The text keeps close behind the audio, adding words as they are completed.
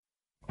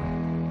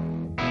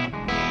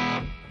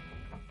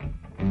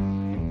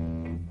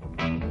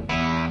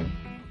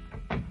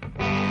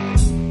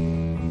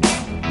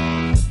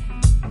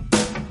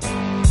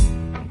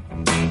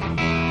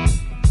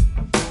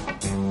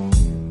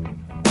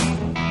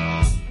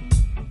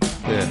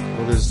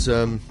There's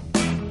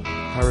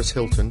Paris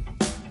Hilton,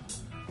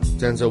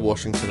 Denzel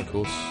Washington, of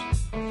course,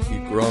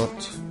 Hugh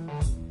Grant,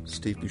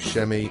 Steve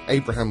Buscemi,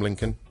 Abraham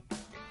Lincoln,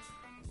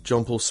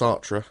 John Paul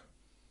Sartre,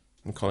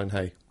 and Colin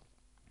Hay.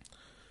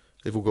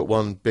 They've all got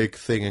one big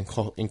thing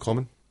in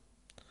common.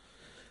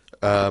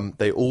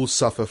 They all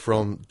suffer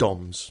from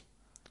DOMS,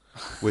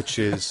 which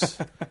is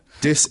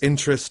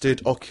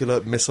disinterested ocular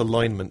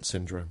misalignment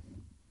syndrome.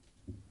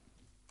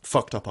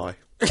 Fucked up eye.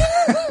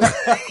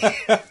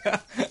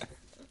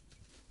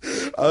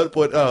 I would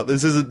point out,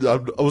 this isn't. I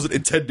wasn't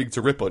intending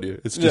to rip on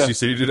you. It's just you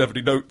said you didn't have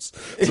any notes,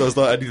 so I was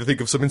like, I need to think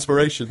of some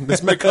inspiration.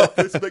 Let's make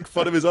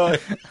fun of his eye.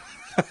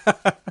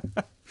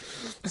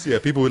 So yeah,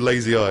 people with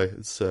lazy eye.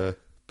 It's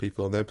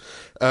people on them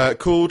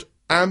called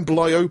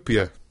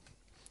amblyopia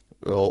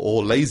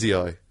or lazy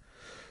eye.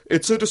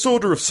 It's a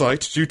disorder of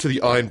sight due to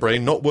the eye and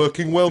brain not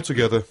working well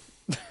together.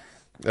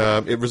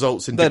 It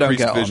results in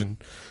decreased vision.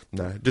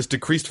 No, just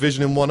decreased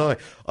vision in one eye.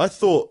 I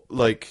thought,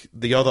 like,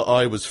 the other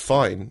eye was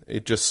fine.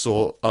 It just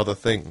saw other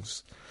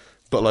things.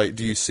 But, like,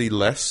 do you see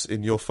less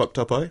in your fucked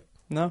up eye?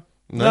 No.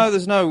 No,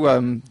 there's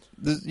no,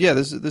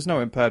 there's no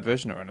impaired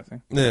vision or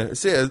anything.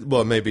 Yeah,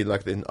 well, maybe,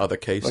 like, in other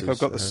cases. Like, I've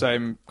got the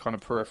same kind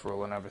of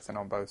peripheral and everything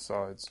on both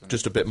sides. And...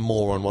 Just a bit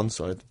more on one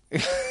side.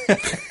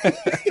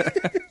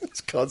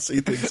 Just can't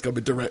see things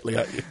coming directly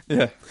at you.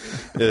 Yeah.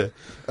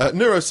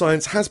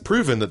 Neuroscience has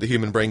proven that the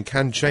human brain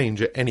can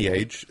change at any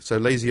age, so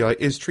lazy eye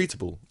is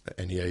treatable at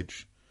any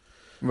age.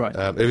 Right.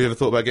 Have you ever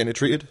thought about getting it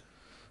treated?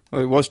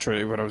 Well, it was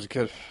treated when I was a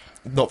kid.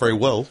 Not very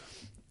well.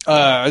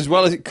 As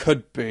well as it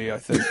could be, I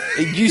think.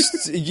 It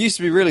used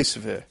to be really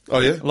severe. Oh,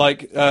 yeah?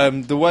 Like,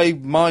 the way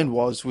mine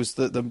was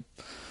that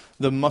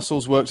the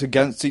muscles worked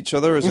against each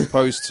other as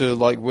opposed to,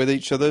 like, with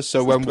each other.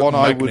 So when one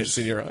eye would...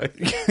 in your eye.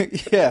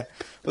 Yeah.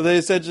 Well, they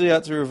essentially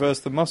had to reverse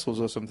the muscles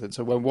or something.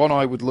 So when one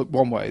eye would look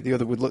one way, the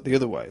other would look the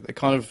other way. They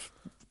kind of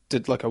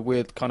did, like, a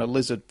weird kind of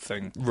lizard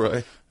thing.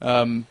 Right.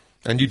 And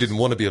you didn't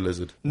want to be a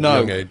lizard at a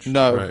young age?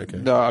 No, right, okay.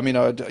 No. I mean,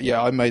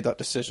 I made that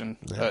decision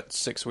at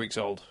 6 weeks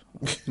old.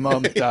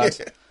 Mum, Dad,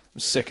 I'm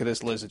sick of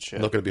this lizard shit.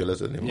 I'm not going to be a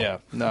lizard anymore. Yeah,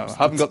 no. I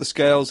haven't got the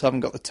scales,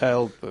 haven't got the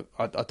tail, but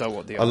I don't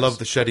want the eyes. I love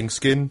the shedding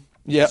skin.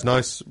 Yeah. It's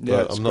nice,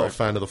 but I'm not a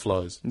fan of the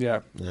flies. Yeah.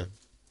 Yeah.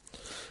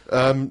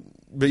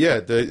 But yeah,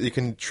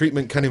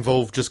 treatment can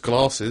involve just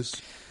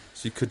glasses.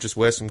 So you could just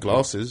wear some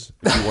glasses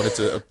if you wanted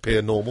to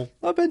appear normal.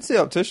 I've been to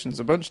the opticians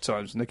a bunch of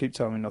times, and they keep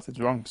telling me nothing's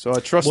wrong. So I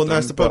trust them. Well,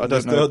 that's the problem. But I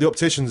don't know. The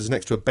opticians is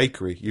next to a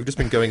bakery. You've just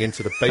been going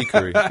into the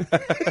bakery.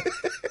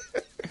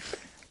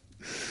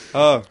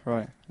 Oh,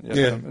 right.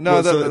 Yeah.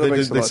 No, well, that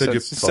makes a lot of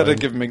sense. Instead fine. of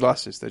giving me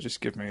glasses, they just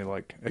give me,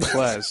 like,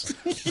 eclairs.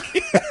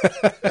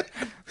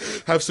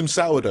 Have some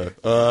sourdough.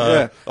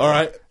 Yeah. All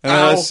right. And then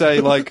I say,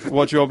 like,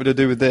 what do you want me to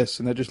do with this?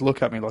 And they just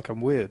look at me like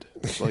I'm weird.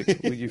 It's like,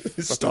 will you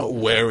start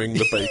wearing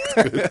the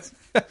baked goods.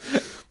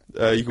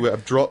 You can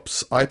have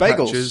drops, eye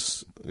bagels.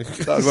 patches.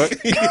 That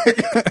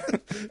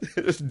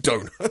would work.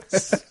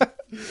 Donuts.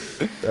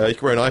 You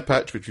can wear an eye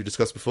patch, which we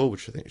discussed before,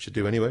 which I think you should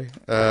do anyway.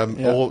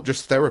 Or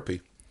just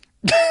therapy.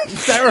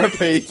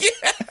 Therapy?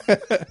 Yeah.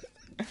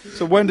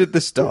 So when did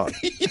this start?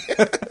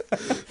 Yeah.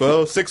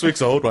 Well, 6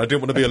 weeks old, when I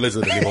didn't want to be a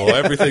lizard anymore.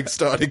 Everything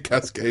started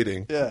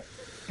cascading. Yeah.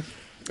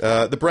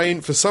 The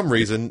brain, for some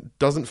reason,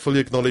 doesn't fully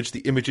acknowledge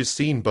the images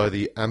seen by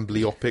the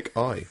amblyopic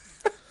eye.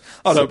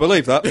 I don't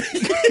believe that.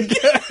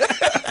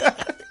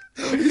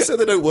 You said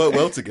they don't work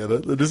well together.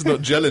 They're just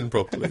not gelling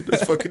properly.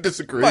 Just fucking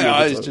disagree. My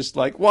eye's just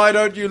like, why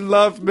don't you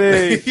love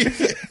me?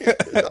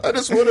 I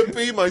just want to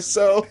be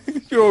myself.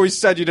 You always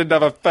said you didn't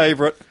have a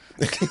favourite.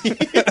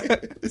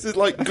 This is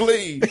like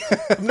Glee.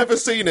 I've never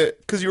seen it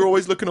because you're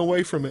always looking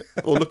away from it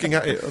or looking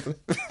at it.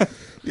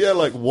 Yeah,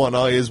 like one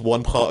eye is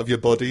one part of your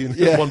body and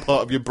one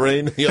part of your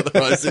brain, and the other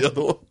eye is the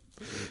other one.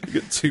 You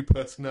get two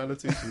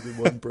personalities within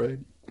one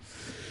brain.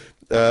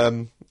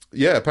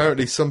 Yeah,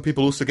 apparently some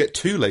people also get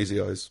two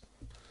lazy eyes,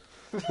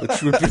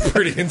 which would be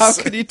pretty insane. How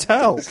can you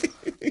tell?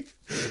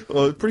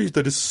 Well,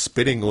 they're just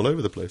spinning all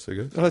over the place, I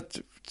guess.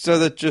 So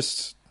they're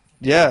just,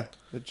 yeah.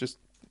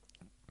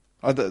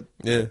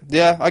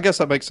 I guess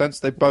that makes sense.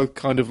 They both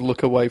kind of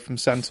look away from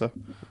centre.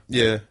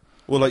 Yeah.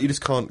 Well, like, you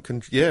just can't...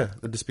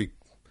 that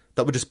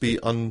would just be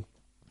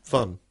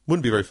unfun.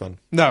 Wouldn't be very fun.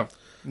 No.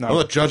 I'm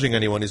not judging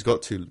anyone who's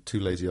got two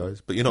lazy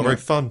eyes, but you're not very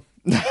fun.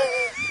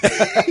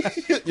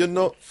 You're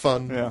not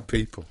fun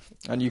people.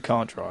 And you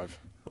can't drive.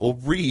 Or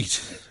read,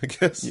 I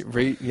guess.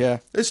 Yeah.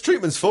 There's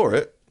treatments for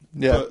it.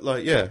 Yeah.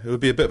 But, it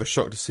would be a bit of a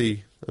shock to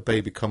see a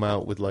baby come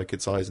out with, like,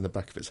 its eyes in the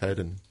back of its head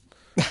and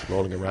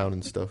rolling around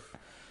and stuff.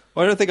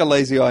 Well, I don't think a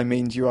lazy eye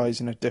means your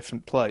eye's in a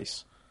different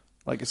place.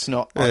 Like, it's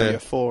not on your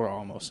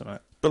forearm or something.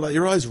 But, like,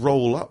 your eyes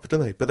roll up, don't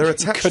they? But they're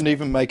attached... You couldn't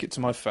even make it to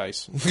my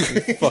face.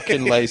 You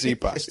fucking lazy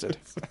bastard.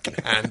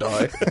 Fucking hand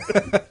eye.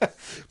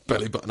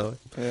 Belly button eye.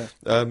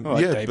 Yeah.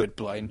 David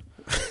Blaine.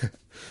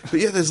 But,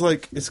 yeah, there's,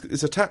 like...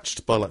 It's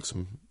attached by, like,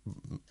 some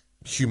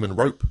human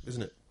rope,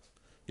 isn't it?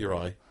 Your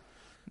eye.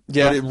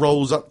 Yeah. But it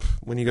rolls up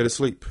when you go to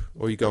sleep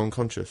or you go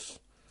unconscious.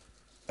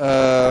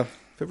 If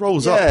it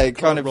rolls up, it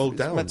kind of roll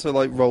down. It's meant to,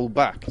 like, roll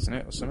back, isn't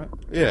it, or something?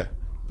 Yeah,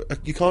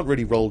 but you can't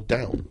really roll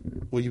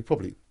down. Well, you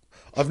probably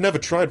I've never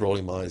tried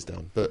rolling my eyes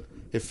down, but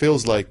it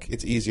feels like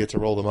it's easier to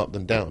roll them up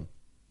than down.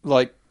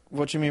 Like,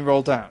 what do you mean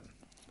roll down?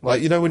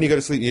 Like, you know when you go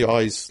to sleep, your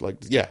eyes, like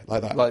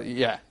that. Like,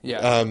 yeah.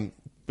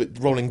 But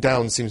rolling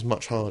down seems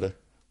much harder.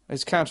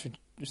 It's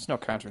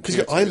not counterintuitive. Because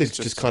your eyelids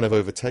just kind of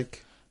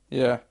overtake.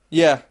 Yeah.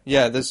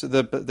 There's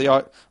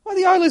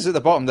the eyelids at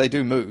the bottom. They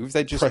do move.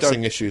 They just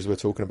Pressing don't... issues we're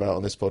talking about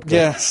on this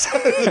podcast.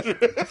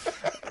 Yeah.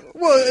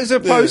 Well, as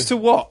opposed to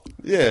what?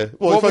 Yeah.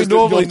 Well, What we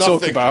normally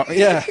talk nothing. about.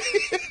 Yeah.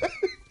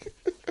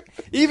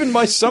 Even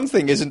my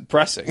something isn't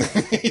pressing.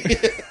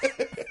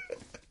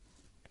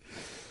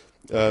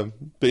 But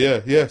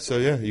yeah. So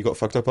you got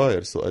fucked up eye. I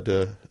just thought I'd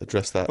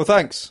address that. Well,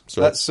 thanks.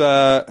 Sorry. That's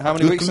how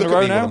many weeks in a Look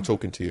row at me when now? I'm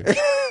talking to you.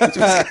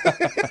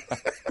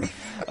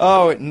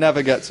 Oh, it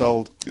never gets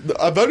old.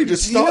 I've only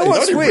just You know started.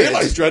 what's I only weird?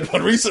 realised you had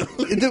one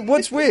recently.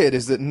 What's weird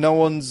is that no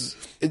one's...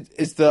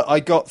 Is that I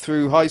got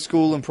through high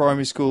school and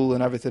primary school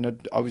and everything.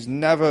 I was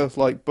never,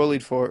 like,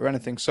 bullied for it or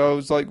anything. So I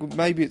was like, well,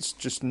 maybe it's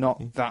just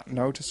not that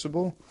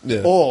noticeable.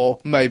 Yeah. Or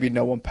maybe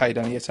no one paid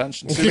any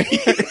attention to me.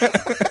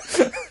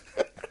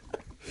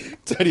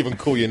 Don't even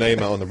call your name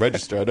out on the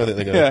register. I don't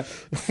think they're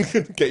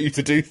going to get you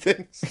to do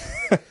things.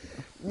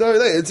 No,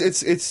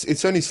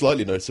 it's only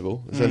slightly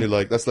noticeable. It's only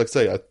like that's like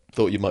say I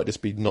thought you might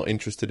just be not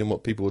interested in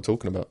what people were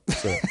talking about.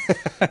 So.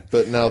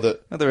 But now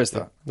that There is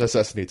that. that's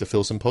actually need to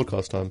fill some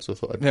podcast time, so I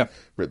thought I'd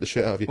rip the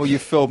shit out of you. Well, you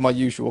filled my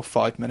usual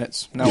 5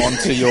 minutes. Now on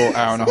to your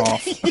hour and a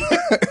half.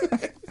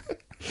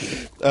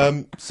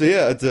 So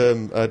yeah,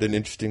 I had an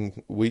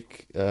interesting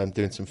week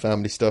doing some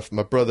family stuff.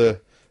 My brother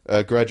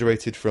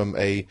graduated from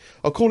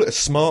I'll call it a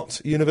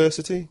smart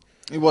university.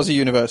 It was a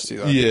university,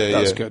 though. Yeah,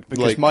 That's yeah. good.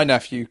 Because Like- my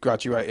nephew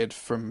graduated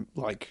from,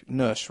 like,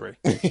 nursery.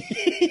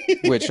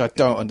 Which I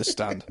don't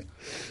understand.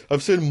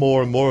 I've seen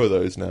more and more of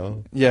those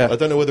now. Yeah. I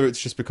don't know whether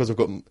it's just because I've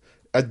got...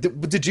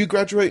 did you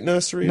graduate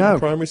nursery No. in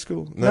primary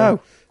school? No.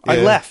 I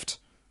Yeah. left.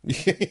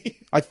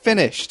 I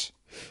finished.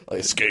 I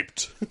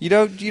escaped. You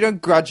don't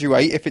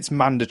graduate if it's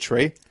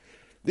mandatory.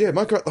 Yeah,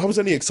 I was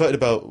only excited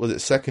about, was it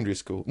secondary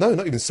school? No,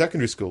 not even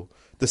secondary school.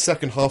 The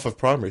second half of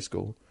primary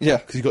school. Yeah.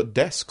 Because you got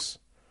desks.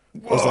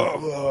 I was like,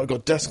 oh, I got a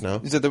desk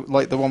now. Is it the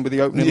one with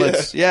the opening Yeah.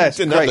 lids? Yeah, it's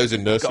Didn't have great. those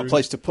in nursery. Got a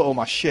place to put all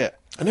my shit.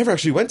 I never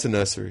actually went to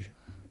nursery.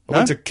 I No?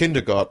 went to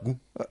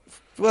kindergarten.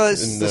 Well,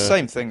 it's In, the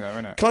same thing, though,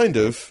 isn't it? Kind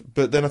of,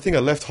 but then I think I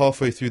left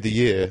halfway through the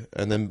year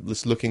and then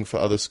was looking for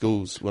other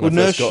schools. When Well,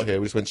 I first got here,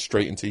 we just went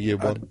straight into year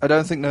one. I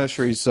don't think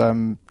nursery's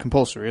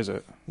compulsory, is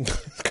it?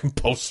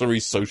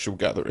 Compulsory social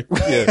gathering. Yeah.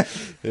 I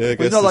guess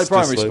Well, it's not like it's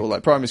primary just school.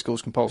 Like primary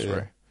school's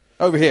compulsory.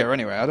 Over here,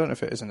 anyway. I don't know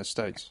if it is in the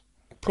States.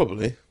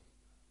 Probably.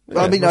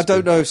 Well, I mean, I must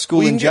don't be. know if school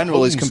Well, you in can get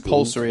general is homeschooled.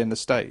 compulsory in the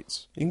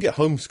States. You can get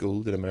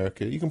homeschooled in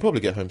America. You can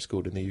probably get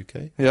homeschooled in the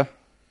UK. Yeah.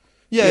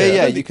 Yeah, I Yeah,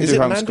 don't you think- can is do it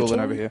homeschooling mandatory?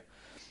 over here.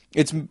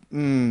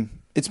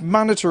 It's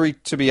mandatory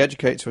to be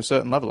educated to a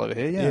certain level over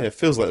here, Yeah, yeah. it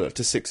feels like that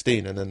to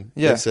 16, and then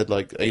Yeah. they said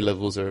like A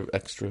levels are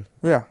extra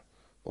Yeah,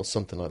 or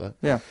something like that.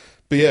 yeah.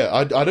 But yeah,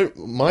 I don't.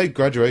 My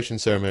graduation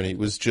ceremony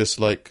was just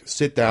like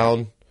sit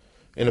down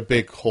in a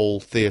big hall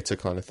theatre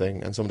kind of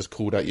thing, and someone just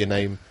called out your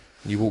name,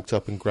 and you walked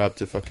up and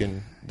grabbed a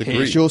fucking degree.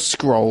 Here's your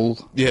scroll.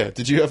 Yeah,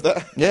 did you have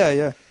that? Yeah.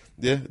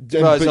 Yeah,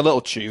 Well, it's but, a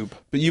little tube.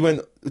 but you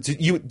went.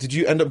 Did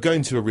you end up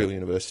going to a real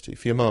university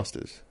for your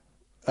masters?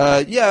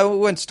 Yeah, we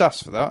went to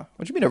Staffs for that.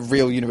 What do you mean a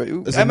real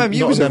university? As in, MMU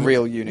not was an a M-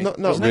 real uni. Not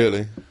wasn't it?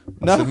 really.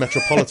 No. It's a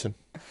metropolitan.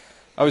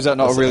 Oh, is that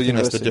not That's- a real I think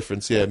university? That's the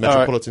difference. Yeah,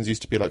 metropolitans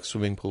used to be like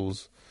swimming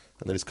pools,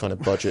 and they just kind of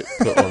budget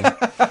put on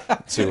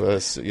to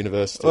a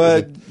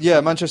university.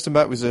 Yeah, Manchester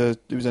Met was a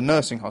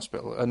nursing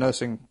hospital, a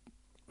nursing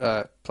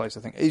place.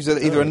 I think it was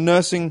either a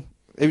nursing.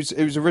 It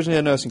was originally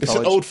a nursing It's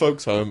college. an old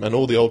folks' home, and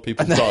all the old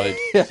people died,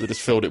 Yeah. so they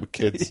just filled it with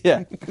kids.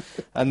 Yeah,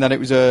 and then it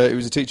was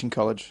a teaching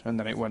college, and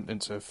then it went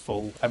into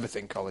full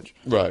everything college.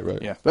 Right.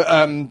 Yeah, but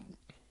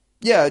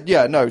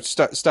no,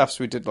 Staffs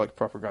we did like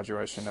proper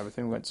graduation and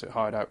everything. We went to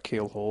Hideout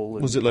Keel Hall.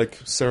 And Was it like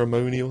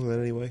ceremonial in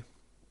any way?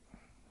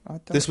 I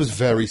don't This was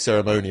very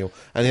ceremonial,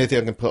 and the only thing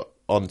I can put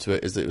onto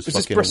it is that it was Was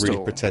this fucking a really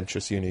Bristol?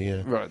 pretentious uni.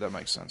 Yeah, Right, that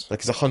makes sense.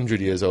 like it's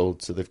 100 years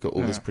old, so they've got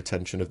all this Yeah.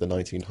 pretension of the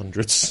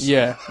 1900s.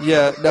 Yeah,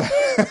 no.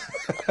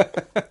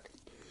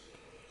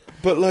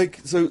 But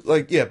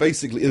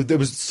basically, there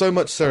was so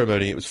much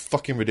ceremony, it was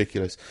fucking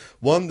ridiculous.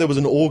 One, there was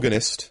an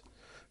organist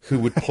who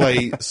would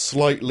play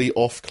slightly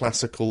off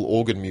classical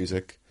organ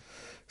music.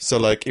 So,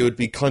 like, it would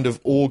be kind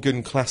of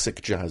organ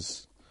classic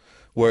jazz,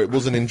 where it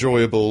wasn't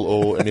enjoyable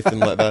or anything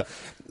like that.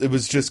 It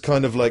was just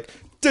kind of like,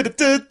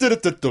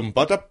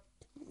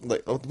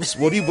 like, oh,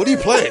 what are you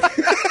playing?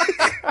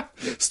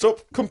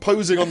 Stop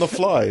composing on the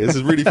fly. This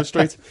is really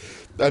frustrating.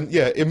 And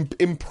yeah,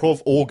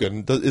 improv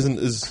organ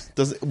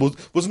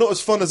was not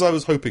as fun as I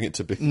was hoping it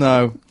to be.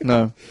 No.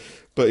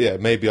 But yeah,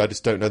 maybe I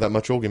just don't know that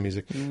much organ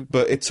music.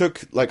 But it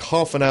took like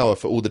half an hour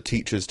for all the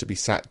teachers to be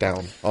sat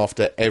down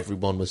after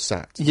everyone was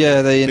sat.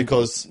 Yeah,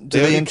 Because did they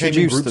they only came in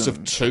introduce groups them?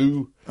 of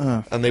two,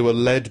 and they were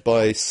led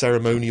by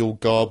ceremonial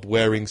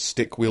garb-wearing,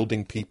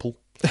 stick-wielding people.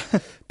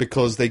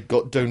 because they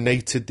got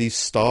donated these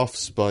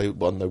staffs by,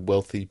 well, no,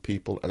 wealthy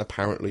people and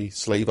apparently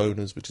slave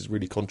owners, which is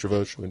really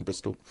controversial in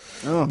Bristol,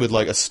 with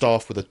like a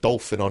staff with a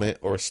dolphin on it,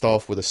 or a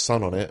staff with a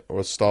sun on it, or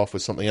a staff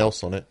with something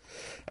else on it.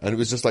 And it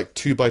was just like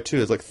 2 by 2.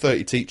 There's like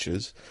 30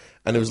 teachers.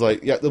 And it was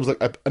like, yeah, there was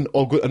like an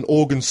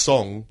organ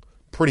song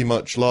pretty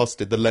much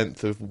lasted the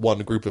length of one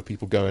group of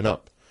people going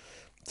up.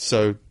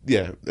 So,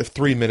 yeah,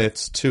 3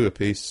 minutes, 2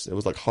 apiece. It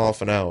was like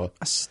half an hour.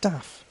 A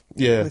staff?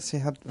 Yeah. Let's see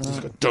how...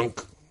 Just like,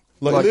 dunk.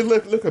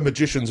 Look a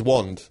magician's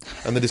wand.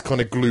 And they just kind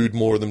of glued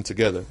more of them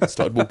together and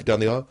started walking down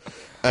the aisle.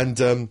 And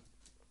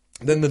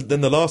then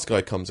the last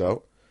guy comes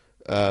out,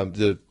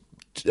 the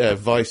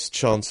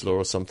vice-chancellor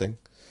or something.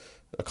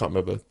 I can't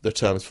remember the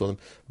terms for them.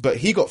 But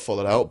he got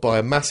followed out by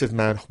a massive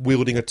man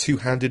wielding a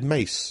 2-handed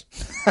mace.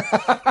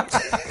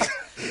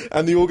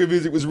 And the organ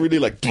music was really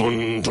like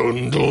dun,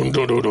 dun, dun,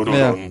 dun, dun, dun,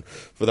 dun,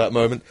 for that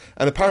moment.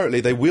 And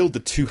apparently they wielded the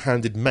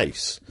 2-handed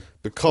mace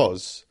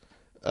because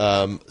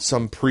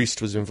some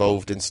priest was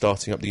involved in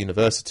starting up the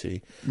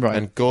university. Right.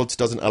 And God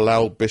doesn't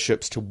allow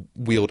bishops to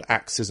wield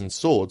axes and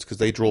swords because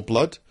they draw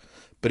blood.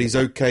 But he's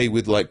okay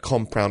with like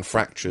compound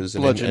fractures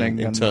and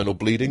internal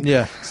bleeding.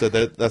 Yeah. So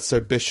that's so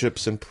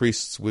bishops and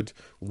priests would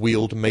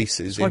wield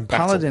maces in like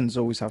battle. paladins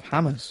always have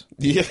hammers.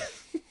 Yeah.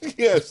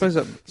 Yeah. Suppose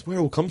That's where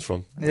it all comes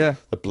from. Yeah.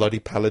 The bloody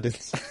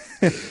paladins.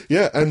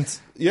 and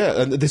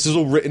this is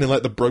all written in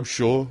like the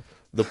brochure,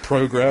 the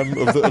program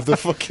of the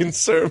fucking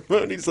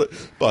ceremony. It's like,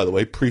 by the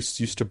way, priests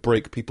used to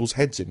break people's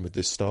heads in with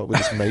this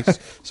mace,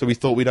 so we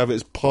thought we'd have it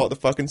as part of the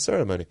fucking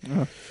ceremony.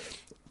 Oh.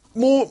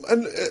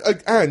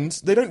 And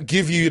they don't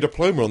give you your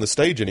diploma on the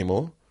stage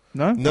anymore.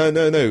 No?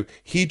 No.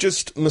 He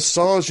just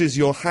massages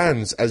your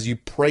hands as you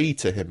pray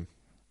to him.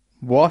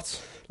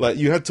 What? Like,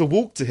 you had to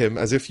walk to him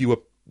as if you were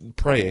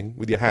praying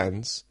with your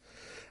hands.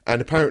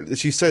 And apparently,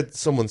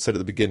 someone said at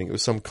the beginning, it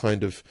was some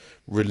kind of,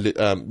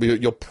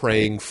 you're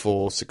praying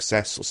for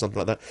success or something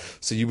like that.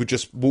 So you would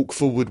just walk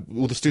forward,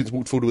 all the students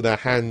walked forward with their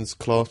hands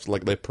clasped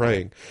like they're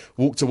praying,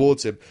 walk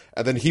towards him,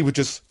 and then he would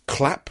just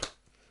clap,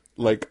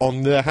 like,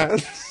 on their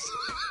hands.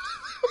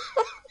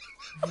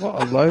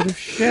 What a load of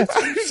shit.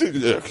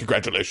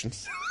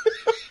 Congratulations.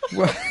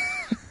 What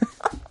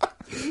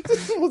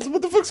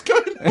the fuck's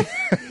going on?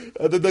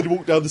 And then they'd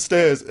walk down the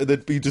stairs and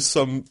there'd be just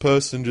some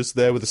person just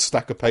there with a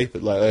stack of paper,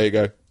 like, there you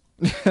go.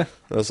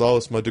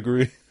 That's my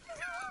degree.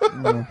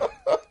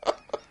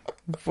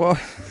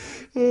 What?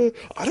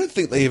 I don't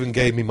think they even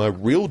gave me my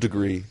real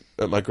degree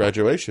at my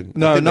graduation.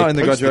 No, not in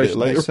the posted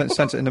graduation. They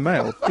sent it in the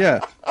mail.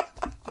 Yeah.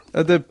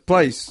 At the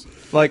place,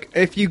 like,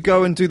 if you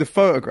go and do the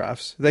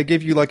photographs, they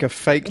give you, like, a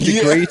fake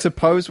degree to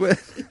pose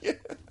with.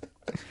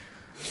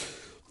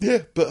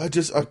 Yeah, but I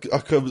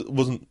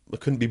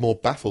couldn't be more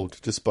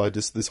baffled just by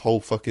this whole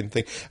fucking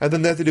thing. And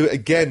then they had to do it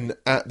again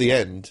at the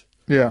end.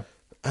 Yeah.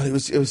 And it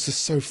was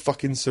just so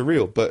fucking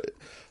surreal. But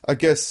I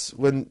guess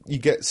when you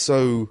get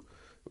so,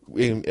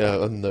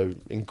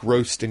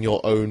 engrossed in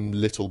your own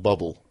little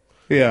bubble,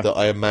 that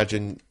I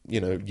imagine,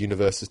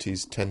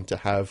 universities tend to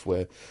have,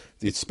 where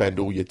you spend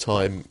all your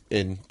time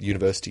in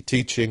university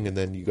teaching, and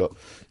then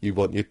you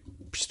want your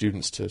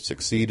students to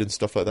succeed and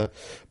stuff like that.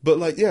 But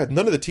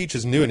none of the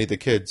teachers knew any of the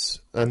kids,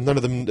 and none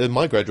of them in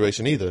my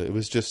graduation either. It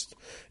just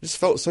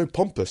felt so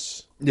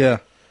pompous. Yeah.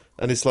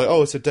 And it's like,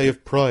 oh, it's a day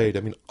of pride.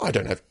 I mean, I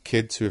don't have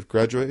kids who have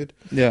graduated.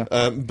 Yeah.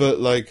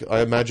 But I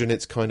imagine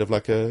it's kind of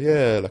like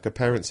a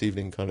parents'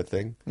 evening kind of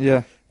thing.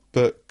 Yeah.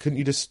 But couldn't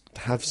you just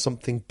have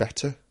something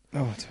better?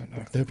 Oh, I don't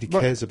know. Nobody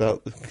cares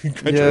about the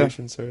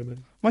graduation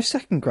ceremony. My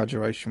second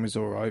graduation was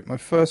all right. My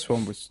first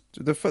one was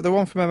the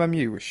one from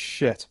MMU was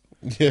shit.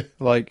 Yeah.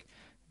 Like,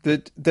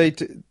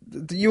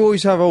 you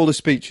always have all the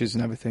speeches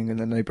and everything, and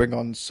then they bring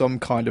on some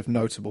kind of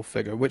notable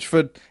figure, which,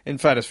 in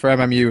fairness, for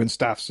MMU and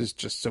staffs, is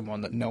just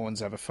someone that no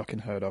one's ever fucking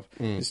heard of.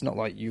 It's not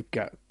like you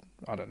get,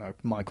 I don't know,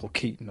 Michael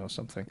Keaton or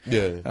something.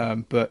 Yeah.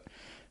 But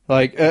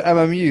like at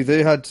MMU,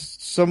 they had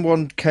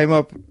someone came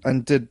up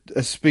and did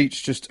a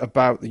speech just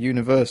about the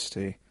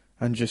university.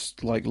 And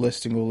just like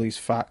listing all these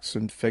facts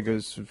and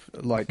figures,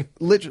 like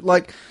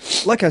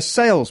like a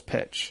sales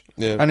pitch.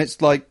 Yeah. And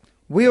it's like,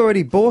 we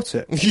already bought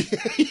it.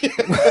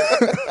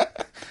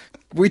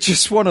 We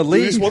just want to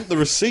leave. We just want the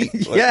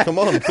receipt. Like, Yeah. Come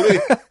on,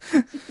 please.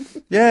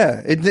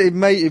 Yeah, it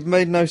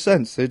made no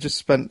sense. They just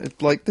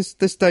spent like this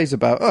day's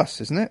about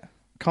us, isn't it?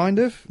 Kind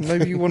of.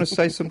 Maybe you want to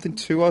say something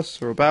to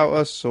us or about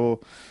us or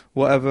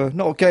whatever.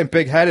 Not getting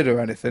big headed or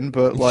anything,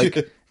 but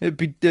like.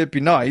 It'd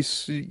be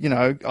nice,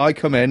 I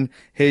come in,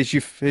 here's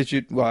your,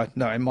 well,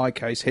 no, in my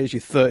case, here's your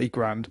 30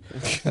 grand.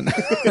 And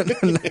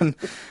then,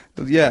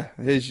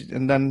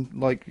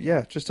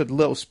 just a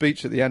little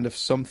speech at the end of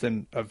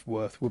something of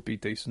worth would be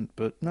decent.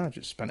 But no,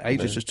 just spent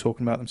ages just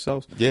talking about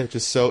themselves. Yeah,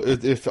 just so,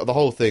 if the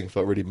whole thing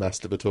felt really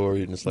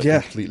masturbatory and it's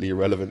completely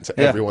irrelevant to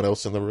everyone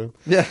else in the room.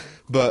 Yeah.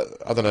 But,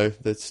 I don't know,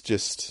 it's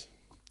just,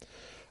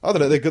 I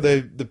don't know,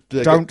 they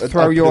don't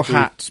throw your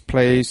hats,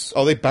 please.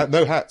 Oh,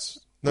 no hats.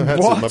 No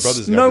hats what? at my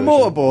brother's No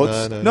graduation.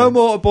 mortarboards. No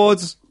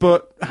mortarboards,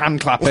 but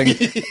hand clapping.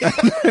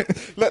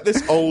 Let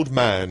this old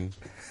man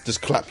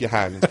just clap your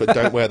hands, but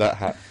don't wear that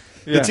hat.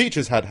 Yeah. The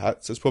teachers had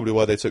hats. That's probably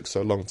why they took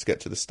so long to get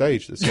to the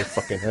stage. They're so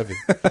fucking heavy.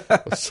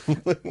 Or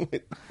something.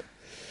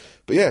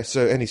 But yeah,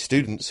 so any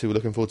students who are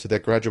looking forward to their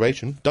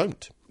graduation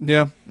don't.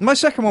 Yeah. My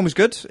second one was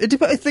good.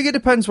 I think it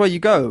depends where you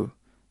go.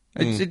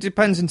 It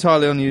depends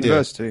entirely on the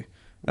university.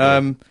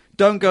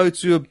 Don't go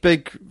to a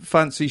big,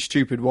 fancy,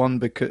 stupid one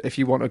because if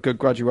you want a good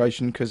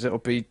graduation, because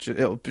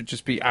it'll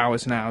just be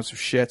hours and hours of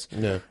shit.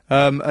 Yeah.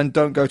 And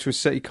don't go to a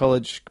city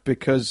college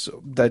because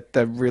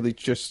they really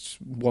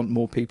just want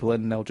more people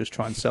in and they'll just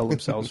try and sell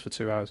themselves for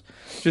 2 hours.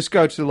 Just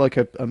go to like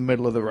a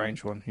middle of the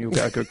range one. You'll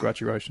get a good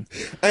graduation.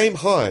 Aim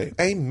high.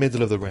 Aim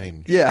middle of the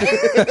range. Yeah.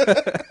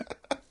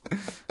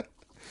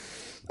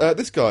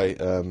 This guy,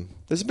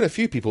 there's been a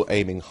few people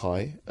aiming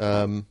high.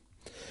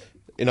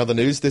 In other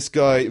news, this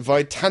guy,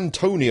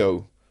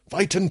 Vitantonio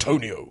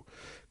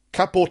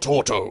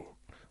Capotorto.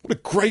 What a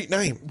great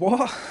name.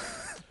 What?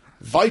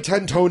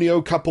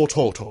 Vitantonio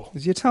Capotorto.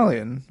 Is he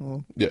Italian?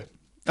 Or... Yeah.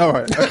 All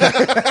right.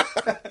 Okay.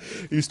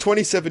 He was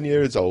 27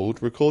 years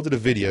old, recorded a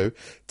video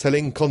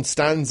telling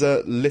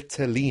Constanza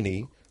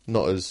Litellini,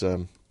 not as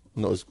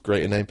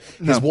great a name,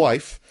 his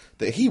wife,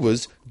 that he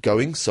was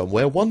going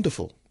somewhere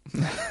wonderful.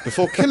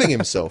 Before killing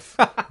himself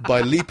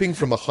by leaping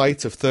from a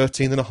height of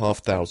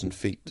 13,500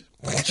 feet.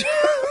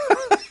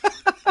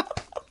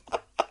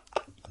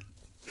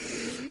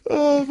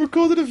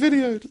 Recorded a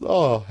video.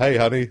 Oh, hey,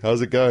 honey,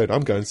 how's it going?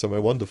 I'm going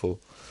somewhere wonderful.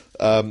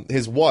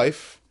 His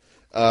wife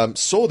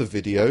saw the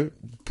video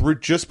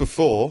just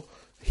before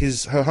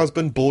her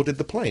husband boarded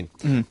the plane.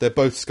 They're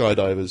both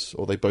skydivers,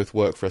 or they both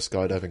work for a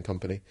skydiving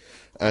company.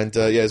 And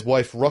his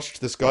wife rushed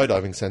to the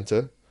skydiving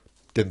centre.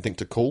 Didn't think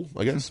to call,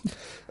 I guess,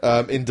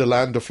 in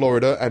DeLanda,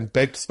 Florida, and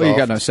begged staff... Well, you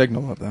got no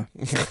signal up there.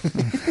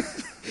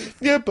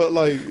 Yeah, but,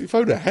 like,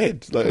 phone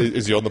ahead. Like,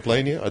 is he on the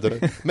plane yet? I don't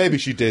know. Maybe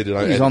she did.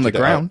 And He's on the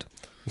ground.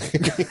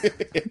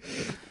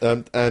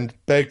 And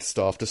begged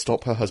staff to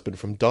stop her husband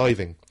from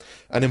diving.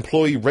 An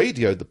employee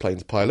radioed the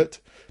plane's pilot,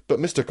 but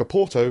Mr.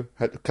 Capotorto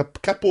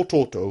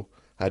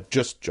had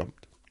just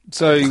jumped.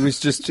 So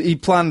he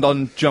planned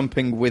on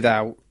jumping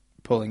without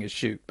pulling his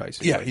chute,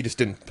 basically. Yeah, he just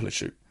didn't pull his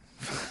chute.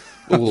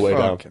 All the way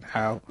down. Fucking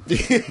hell.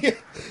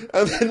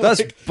 And then, That's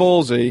like,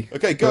 ballsy.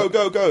 okay, go.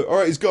 All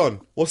right, he's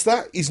gone. What's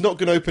that? He's not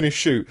going to open his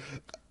chute.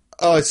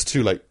 Oh, it's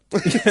too late.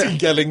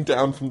 Yelling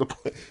down from the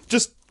plane.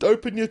 Just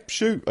open your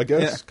chute, I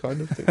guess, kind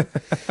of thing.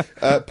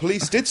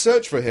 Police did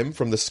search for him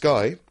from the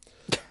sky.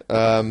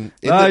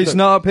 He's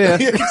not up here.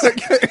 Yeah,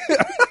 exactly.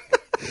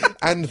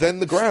 And then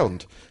the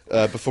ground,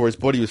 before his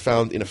body was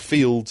found in a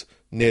field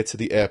near to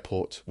the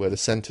airport where the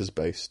centre's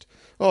based.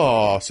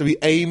 Oh, so he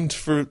aimed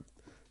to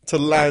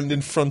land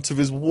in front of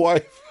his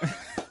wife.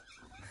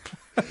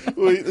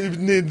 Well, he was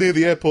near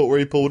the airport where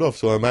he pulled off,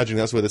 so I imagine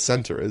that's where the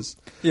centre is.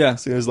 Yeah.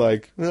 So he was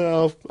like,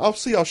 oh, I'll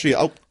see. I'd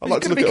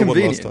like to look be at it one last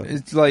convenient. time.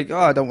 It's like,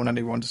 I don't want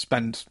anyone to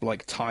spend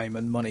like time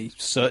and money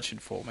searching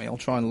for me. I'll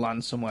try and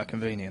land somewhere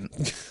convenient.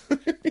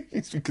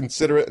 He's been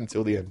considerate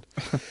until the end.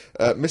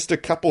 Mr.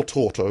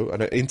 Capotorto,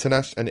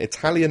 an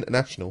Italian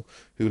national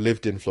who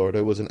lived in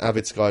Florida, was an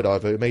avid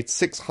skydiver who made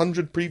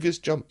 600 previous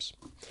jumps.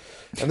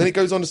 And then it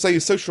goes on to say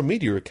his social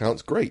media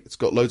account's great. It's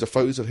got loads of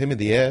photos of him in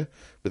the air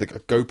with a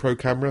GoPro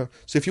camera.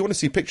 So if you want to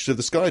see pictures of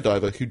the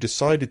skydiver who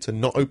decided to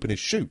not open his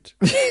chute,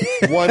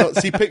 why not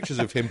see pictures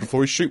of him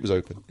before his chute was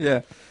open?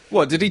 Yeah.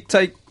 What, did he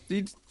take...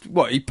 He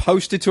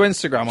posted to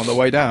Instagram on the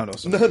way down or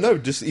something? No,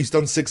 just he's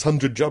done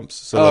 600 jumps.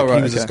 So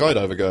he was okay. a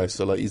skydiver guy.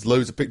 So like he's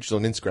loads of pictures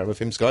on Instagram of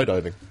him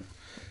skydiving.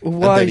 Why?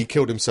 And then he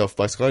killed himself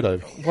by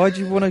skydiving.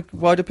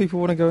 Why do people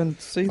want to go and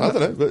see that? I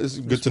don't know, but it's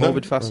good to know.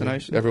 Morbid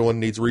fascination. Everyone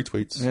needs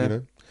retweets, Yeah. you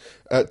know.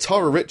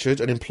 Tara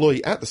Richard, an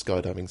employee at the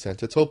skydiving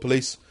centre, told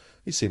police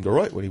he seemed all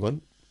right when he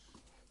went.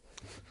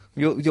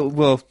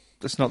 Well,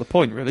 that's not the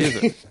point, really, is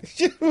it?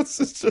 Yeah, I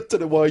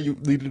don't know why you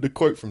needed a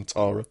quote from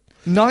Tara.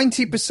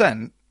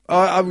 90%,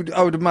 I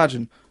would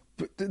imagine.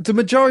 But the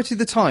majority of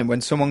the time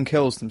when someone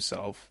kills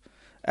themselves,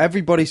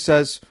 everybody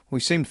says, "We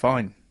seemed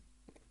fine.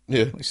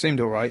 Yeah. We seemed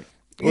all right."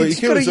 Well,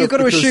 You've got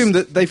to assume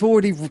that they've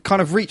already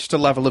kind of reached a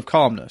level of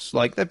calmness.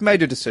 Like, they've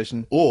made a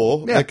decision.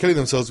 Or they're killing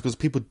themselves because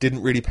people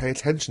didn't really pay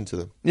attention to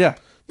them. Yeah.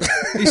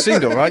 He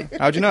seemed all right.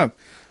 How'd you know?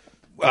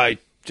 I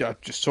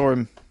just saw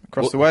him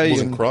across the way.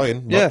 Wasn't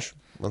crying much.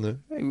 I mean,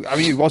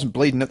 he wasn't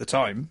bleeding at the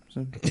time.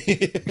 So.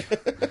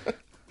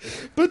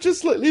 But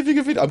just like leaving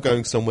a video. I'm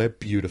going somewhere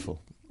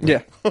beautiful.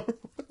 Yeah.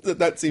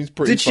 That seems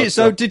pretty fucked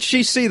up. Did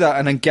she see that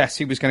and then guess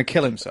he was going to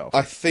kill himself?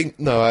 I think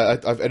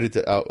I've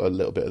edited out a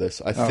little bit of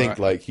this. I think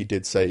like he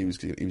did say he was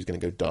going to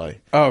go die.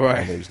 Oh right.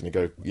 And he was going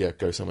to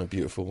go somewhere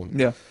beautiful. And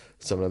yeah.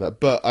 Something like that.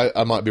 But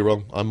I might be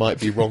wrong. I might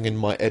be wrong in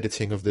my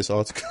editing of this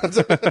article.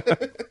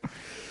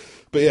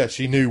 But yeah,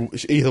 she knew.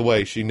 Either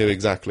way, she knew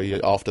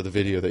exactly after the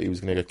video that he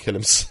was going to go kill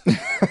himself.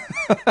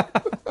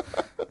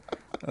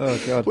 Oh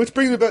god. Which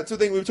brings me back to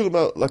the thing we were talking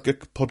about, like a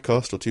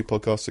podcast or 2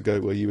 podcasts ago,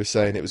 where you were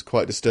saying it was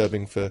quite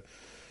disturbing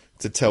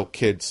to tell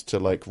kids to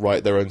like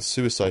write their own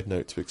suicide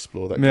note to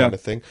explore that kind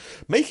of thing.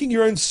 Making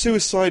your own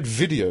suicide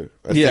video,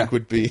 I think,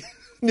 would be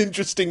An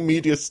interesting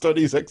media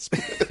studies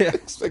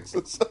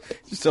exercise.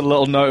 Just a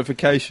little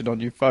notification on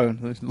your phone.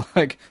 It's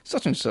like,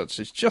 such and such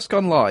has just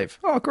gone live.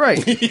 Oh,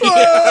 great.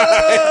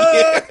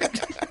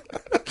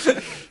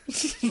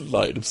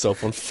 Lighting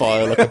himself on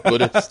fire like a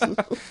Buddhist.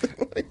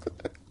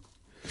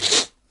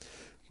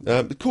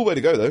 Cool way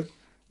to go, though.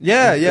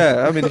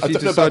 Yeah. I mean, if I you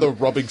don't know decide... about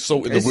the rubbing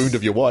salt in the wound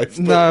of your wife.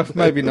 But... No,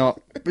 maybe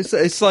not.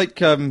 It's like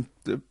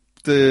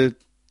the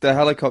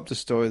helicopter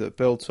story that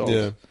Bill told.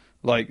 Yeah.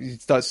 Like,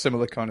 that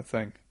similar kind of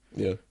thing.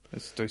 Yeah.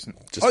 It's decent.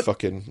 Just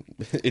fucking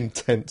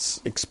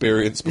intense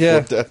experience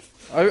before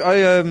death.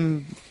 I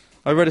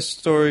read a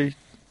story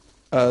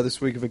this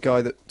week of a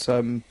guy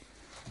that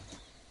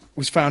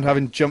was found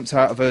having jumped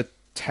out of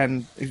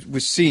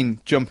was seen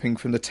jumping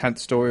from the 10th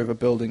story of a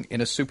building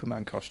in a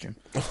Superman costume.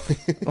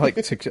 I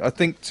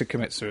think to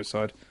commit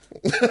suicide.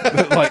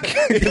 Like,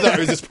 That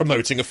was just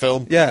promoting a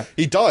film. Yeah.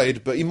 He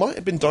died, but he might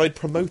have been died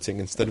promoting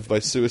instead of by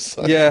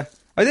suicide. yeah.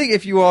 I think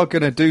if you are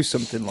going to do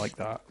something like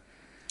that,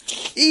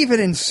 even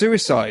in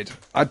suicide,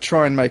 I'd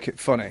try and make it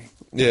funny.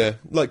 Yeah,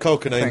 like Carl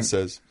Kinane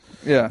says.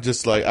 Yeah.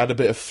 Just like add a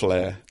bit of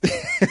flair.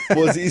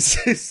 He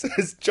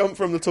says jump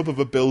from the top of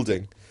a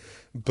building,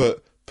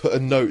 but put a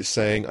note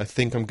saying, I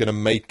think I'm going to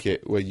make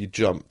it where you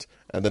jumped,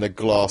 and then a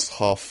glass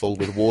half full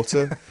with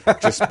water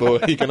just before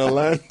you're going to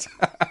land.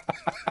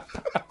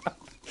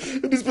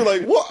 And just be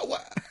like, what?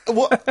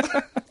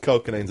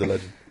 Carl Kinane's a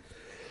legend.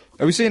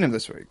 Are we seeing him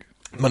this week?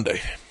 Monday.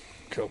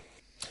 Cool.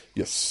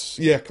 Yes.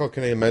 Yeah, Carl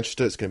Kinane in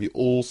Manchester. It's going to be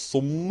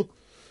awesome.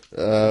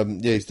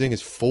 He's doing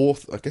his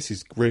fourth, I guess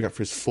he's gearing up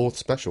for his fourth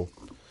special.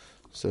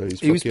 So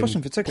he was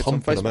pushing for tickets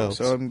on Facebook,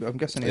 so I'm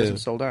guessing he hasn't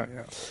sold out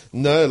yet.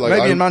 No, like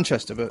maybe in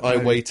Manchester, but I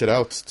waited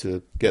out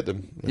to get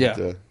them.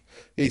 And,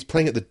 he's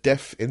playing at the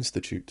Deaf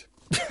Institute.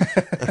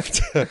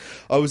 And,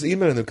 I was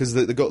emailing them because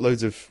they got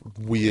loads of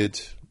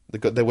weird. They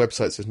got their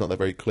website says not that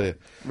very clear.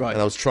 Right.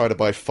 And I was trying to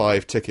buy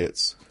 5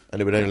 tickets,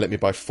 and it would only let me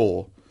buy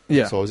 4.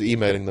 Yeah. So I was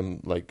emailing them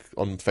like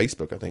on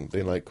Facebook, I think,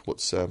 being like,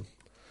 "What's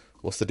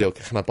the deal?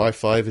 Can I buy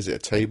 5? Is it a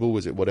table?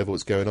 Is it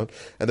what's going on?"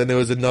 And then there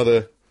was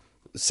another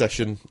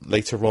session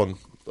later on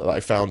that I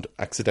found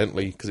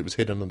accidentally because it was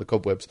hidden under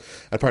cobwebs.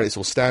 Apparently it's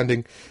all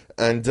standing,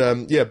 and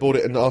bought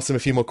it and asked them a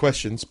few more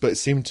questions, but it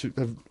seemed to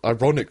have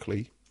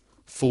ironically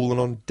fallen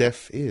on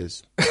deaf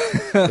ears.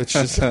 Which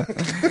is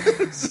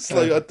it's just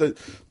like,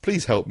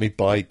 please help me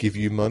give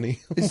you money.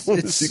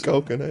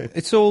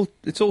 It's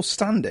all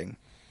standing.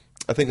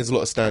 I think there's a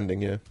lot of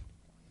standing. Yeah,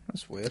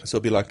 that's weird. So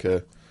it'll be like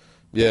a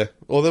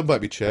or there might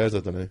be chairs.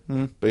 I don't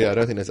know, but yeah, I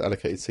don't think there's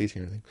allocated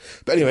seating or anything.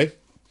 But anyway.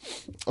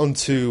 On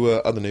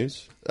to other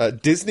news.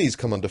 Disney's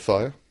come under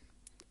fire.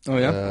 Oh,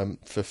 yeah?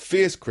 For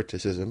fierce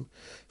criticism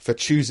for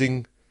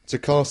choosing to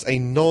cast a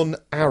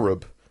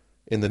non-Arab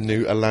in the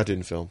new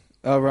Aladdin film.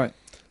 Oh, right.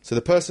 So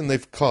the person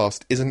they've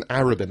cast isn't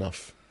Arab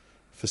enough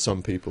for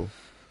some people.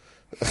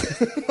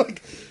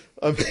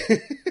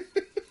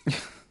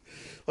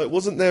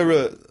 Wasn't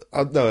there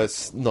no,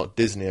 it's not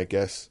Disney, I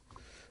guess.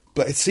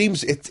 But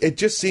it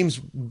just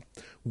seems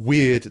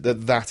weird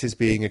that is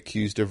being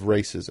accused of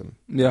racism.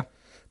 Yeah.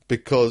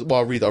 Because,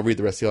 I'll read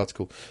the rest of the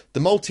article. The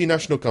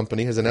multinational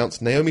company has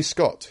announced Naomi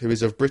Scott, who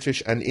is of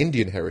British and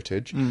Indian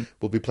heritage,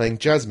 will be playing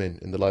Jasmine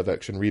in the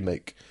live-action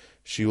remake.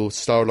 She will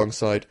star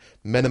alongside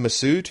Mena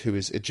Massoud, who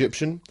is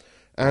Egyptian,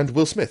 and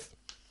Will Smith.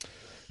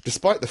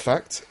 Despite the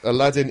fact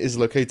Aladdin is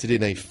located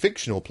in a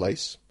fictional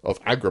place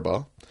of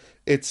Agrabah,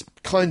 it's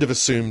kind of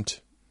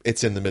assumed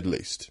it's in the Middle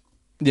East.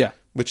 Yeah.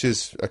 Which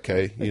is,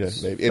 okay,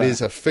 maybe. It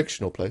is a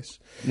fictional place.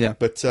 Yeah.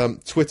 But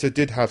Twitter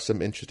did have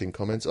some interesting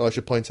comments. I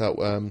should point out...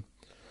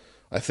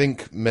 I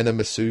think Mena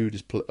Massoud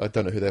is... I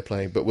don't know who they're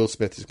playing, but Will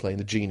Smith is playing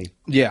the genie.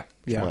 Yeah.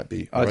 Might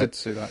be. I did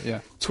see that,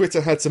 yeah.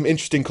 Twitter had some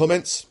interesting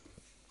comments.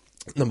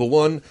 Number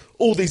 1,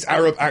 all these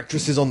Arab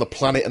actresses on the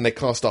planet and they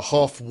cast a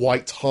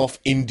half-white,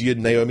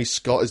 half-Indian Naomi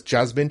Scott as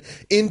Jasmine.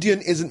 Indian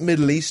isn't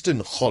Middle Eastern,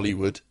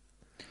 Hollywood.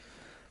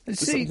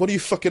 What are you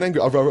fucking angry?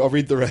 I'll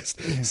read the rest.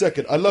 Yeah.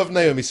 Second, I love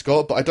Naomi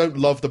Scott, but I don't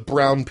love the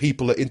brown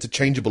people are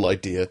interchangeable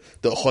idea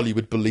that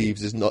Hollywood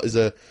believes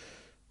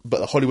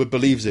but Hollywood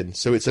believes in,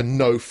 so it's a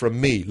no from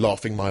me,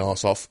 laughing my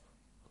arse off.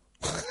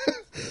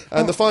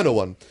 And the final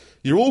one.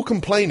 You're all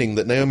complaining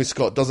that Naomi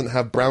Scott doesn't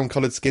have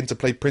brown-coloured skin to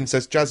play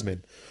Princess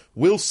Jasmine.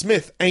 Will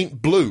Smith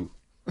ain't blue.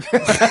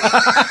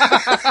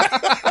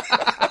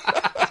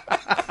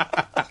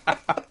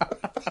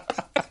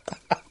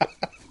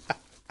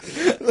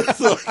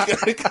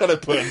 I kind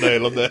of put a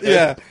nail on there.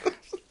 Yeah.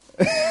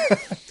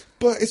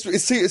 But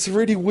it's a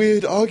really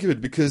weird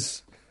argument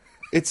because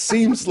it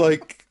seems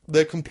like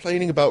they're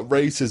complaining about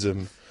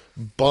racism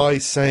by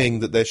saying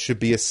that there should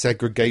be a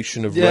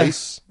segregation of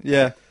race.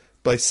 Yeah.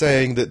 By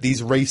saying that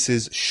these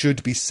races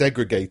should be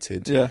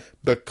segregated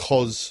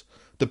because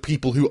the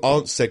people who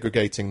aren't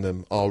segregating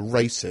them are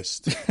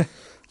racist.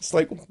 It's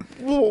like,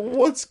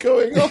 what's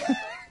going on?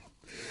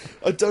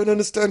 I don't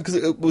understand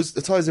because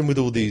it ties in with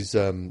all these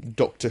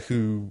Doctor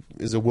Who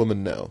is a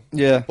woman now.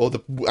 Yeah. Or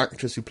the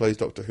actress who plays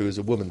Doctor Who is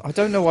a woman. I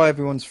don't know why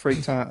everyone's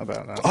freaked out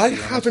about that. I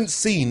haven't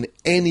seen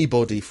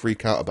anybody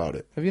freak out about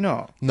it. Have you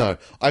not? No.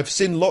 I've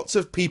seen lots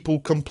of people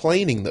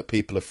complaining that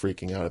people are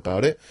freaking out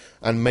about it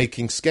and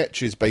making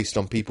sketches based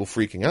on people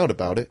freaking out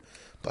about it.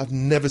 But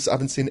I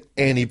haven't seen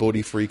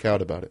anybody freak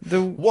out about it.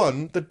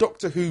 The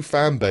Doctor Who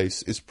fan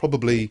base is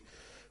probably...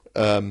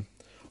 I'm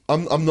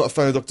not a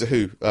fan of Doctor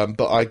Who,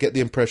 but I get the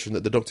impression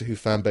that the Doctor Who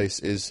fan base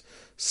is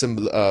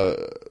similar.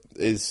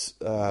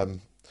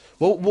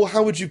 Well,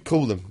 how would you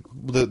call them?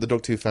 The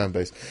Doctor Who fan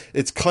base.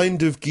 It's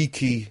kind of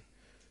geeky,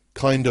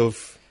 kind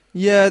of.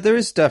 Yeah, there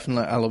is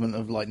definitely an element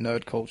of like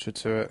nerd culture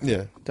to it.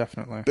 Yeah,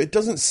 definitely. But it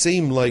doesn't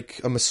seem like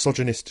a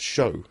misogynist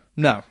show.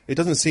 No, it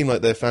doesn't seem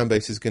like their fan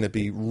base is going to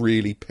be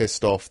really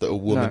pissed off that a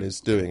woman is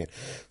doing it.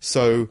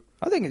 So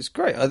I think it's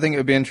great. I think it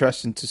would be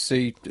interesting to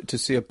see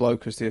a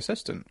bloke as the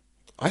assistant.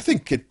 I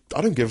don't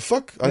give a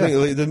fuck. I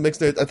think it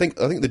makes no. I think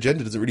the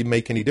gender doesn't really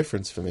make any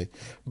difference for me.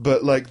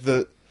 But like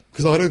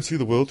because I don't see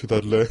the world through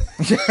that lens.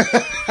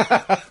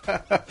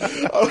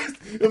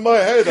 In my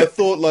head, I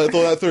thought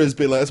that through as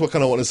being like that's what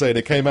kind of want to say, and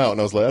it came out, and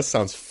I was like, that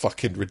sounds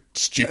fucking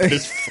stupid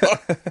as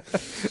fuck.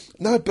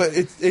 No, but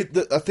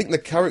I think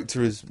the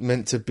character is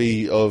meant to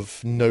be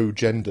of no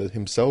gender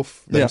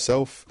themselves.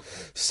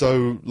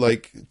 So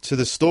like to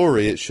the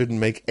story, it shouldn't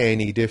make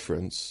any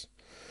difference.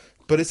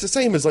 But it's the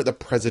same as like the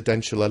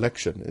presidential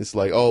election. It's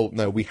like, oh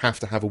no, we have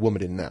to have a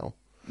woman in now.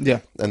 Yeah.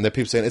 And there are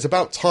people saying it's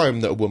about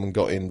time that a woman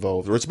got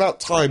involved, or it's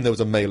about time there was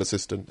a male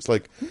assistant. It's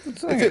like,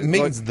 if it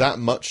means that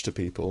much to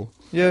people,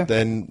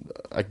 then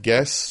I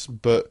guess.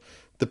 But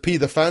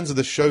the fans of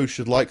the show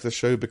should like the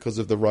show because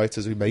of the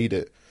writers who made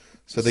it.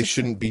 So they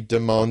shouldn't be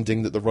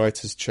demanding that the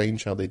writers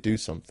change how they do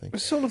something.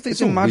 It's sort of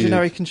these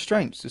imaginary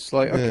constraints. It's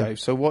like, okay,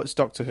 so what's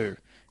Doctor Who?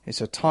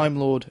 It's a Time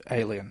Lord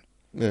alien.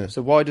 Yeah.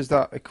 So why does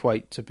that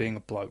equate to being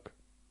a bloke?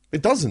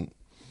 It doesn't.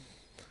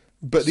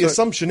 But the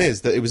assumption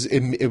is that it was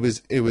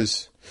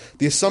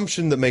the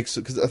assumption that makes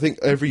it, because I think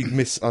every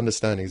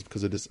misunderstanding is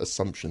because of this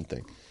assumption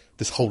thing,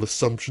 this whole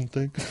assumption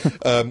thing.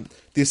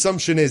 The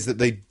assumption is that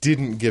they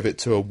didn't give it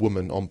to a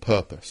woman on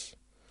purpose,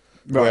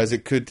 whereas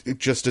it could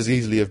just as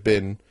easily have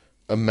been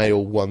a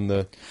male won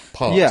the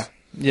part.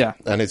 Yeah.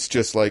 And it's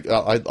just like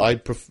I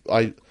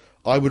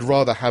would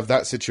rather have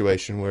that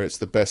situation where it's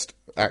the best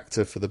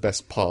actor for the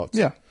best part.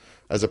 Yeah.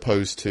 As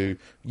opposed to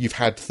you've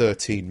had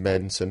 13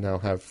 men, so now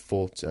have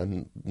 4,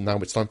 and now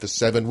it's time for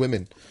 7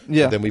 women.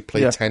 Yeah, and then we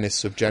play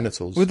tennis of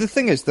genitals. Well, the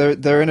thing is,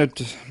 they're in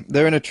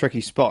a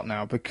tricky spot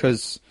now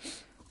because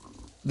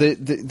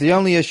the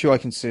only issue I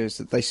can see is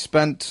that they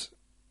spent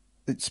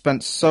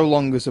so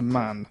long as a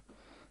man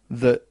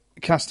that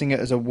casting it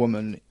as a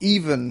woman,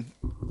 even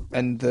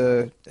in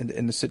the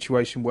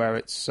situation where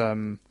it's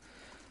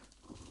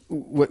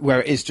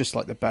where it is just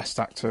like the best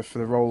actor for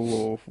the role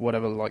or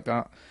whatever like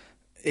that.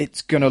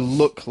 It's going to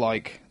look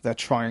like they're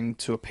trying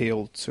to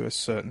appeal to a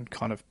certain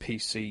kind of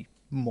PC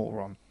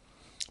moron.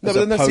 No, but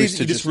then that's easy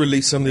to just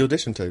release some of the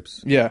audition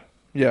tapes. Yeah.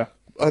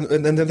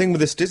 And the thing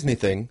with this Disney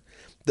thing,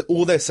 that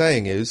all they're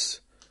saying is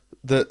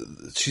that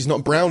she's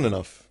not brown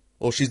enough,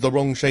 or she's the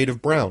wrong shade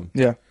of brown.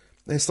 Yeah.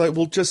 And it's like,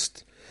 well,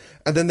 just...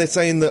 And then they're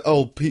saying that,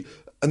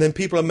 and then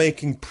people are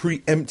making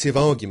preemptive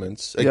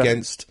arguments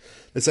against...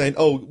 They're saying,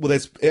 oh, well,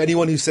 there's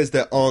anyone who says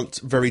there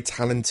aren't very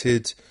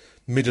talented...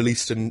 Middle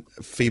Eastern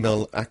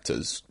female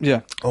actors.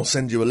 Yeah. I'll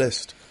send you a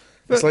list.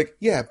 It's like,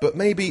 yeah, but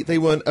maybe they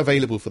weren't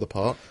available for the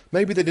part.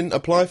 Maybe they didn't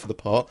apply for the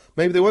part.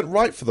 Maybe they weren't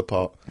right for the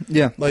part.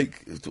 Yeah.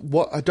 Like,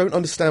 what? I don't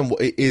understand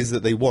what it is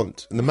that they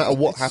want. And no matter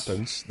what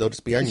happens, they'll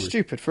just be angry. It's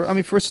stupid. For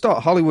a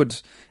start,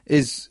 Hollywood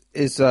is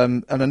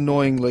an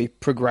annoyingly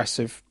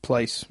progressive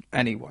place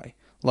anyway.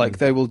 Like,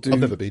 they will do... I've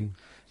never been.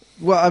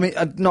 Well, I mean,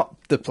 not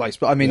the place,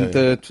 but I mean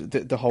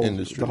the whole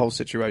industry. The whole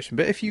situation.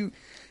 But if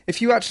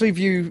you actually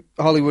view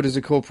Hollywood as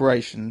a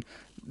corporation,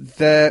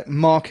 their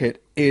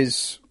market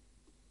is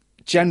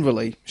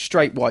generally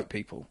straight white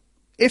people.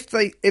 If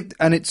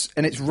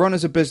it's run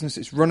as a business,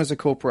 it's run as a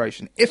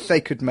corporation. If they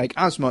could make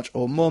as much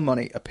or more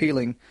money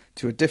appealing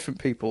to a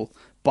different people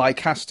by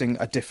casting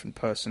a different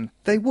person,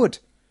 they would.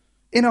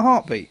 In a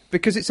heartbeat,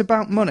 because it's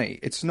about money.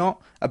 It's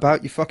not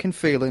about your fucking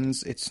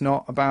feelings. It's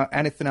not about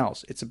anything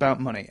else. It's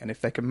about money. And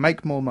if they can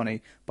make more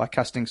money by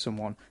casting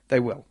someone, they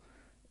will.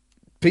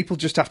 People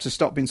just have to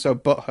stop being so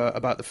butthurt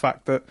about the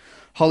fact that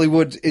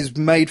Hollywood is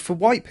made for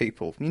white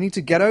people. You need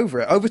to get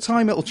over it. Over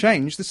time, it'll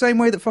change the same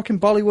way that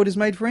fucking Bollywood is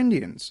made for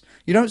Indians.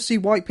 You don't see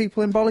white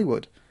people in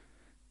Bollywood.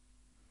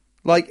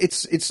 Like,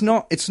 it's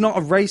not a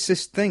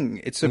racist thing.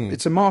 It's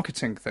a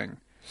marketing thing.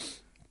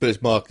 But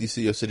it's you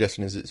see, your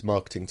suggestion is it's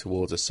marketing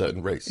towards a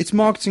certain race. It's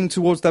marketing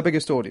towards their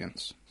biggest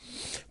audience.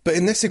 But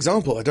in this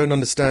example, I don't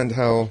understand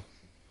how...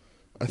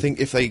 I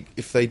think if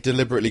they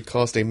deliberately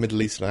cast a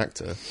Middle Eastern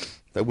actor,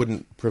 that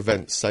wouldn't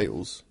prevent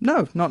sales.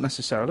 No, not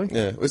necessarily.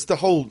 Yeah, it's the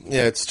whole...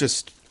 Yeah, it's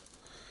just...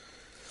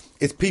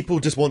 It's people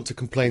just want to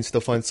complain, so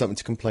they'll find something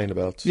to complain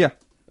about. Yeah.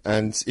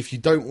 And if you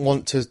don't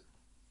want to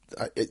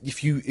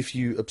if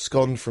you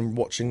abscond from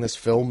watching this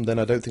film, then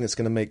I don't think it's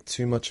going to make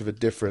too much of a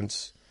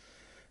difference.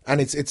 And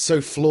it's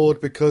so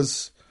flawed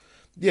because,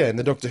 yeah, in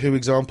the Doctor Who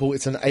example,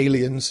 it's an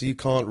alien, so no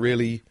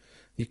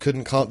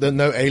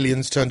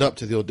aliens turned up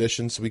to the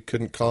audition, so we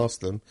couldn't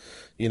cast them.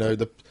 You know,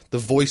 the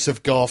voice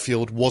of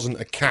Garfield wasn't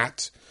a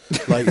cat.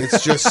 Like,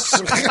 it's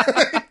just,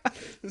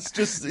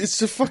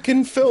 it's a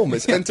fucking film.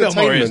 It's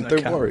entertainment.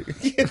 Don't worry.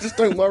 Yeah, just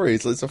don't worry.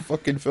 It's a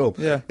fucking film.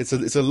 Yeah. It's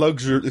a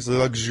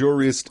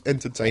luxurious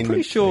entertainment.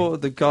 Pretty sure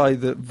the guy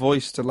that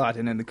voiced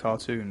Aladdin in the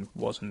cartoon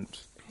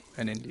wasn't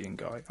an Indian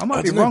guy. I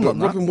might be wrong on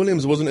that. Robin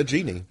Williams wasn't a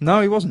genie.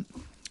 No, he wasn't.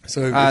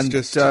 So And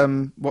it's just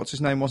what's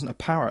his name wasn't a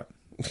parrot.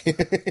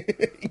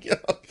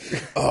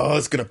 Oh,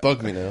 it's gonna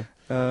bug me now.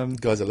 The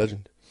guy's a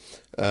legend.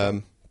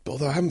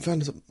 Although I haven't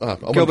found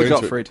Gilbert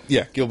Gottfried.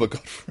 Yeah, Gilbert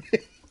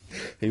Gottfried.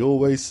 He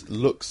always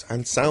looks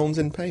and sounds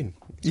in pain.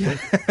 Yeah.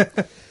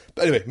 But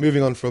anyway,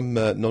 moving on from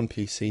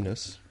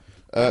non-PC-ness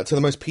to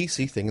the most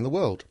PC thing in the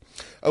world.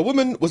 A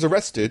woman was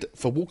arrested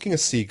for walking a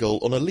seagull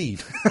on a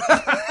lead.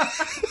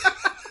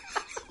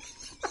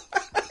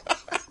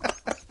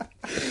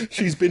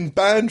 She's been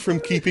banned from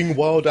keeping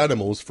wild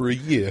animals for a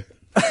year.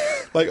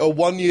 Like a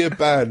 1-year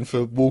ban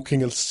for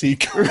walking a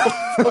seagull on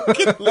a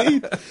fucking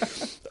lead.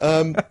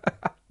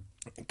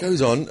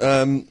 Goes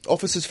on.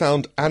 Officers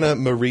found Anna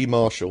Marie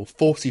Marshall,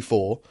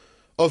 44,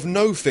 of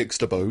no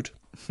fixed abode.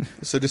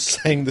 So just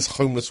saying this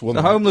homeless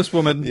woman. The homeless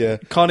woman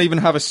can't even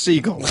have a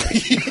seagull.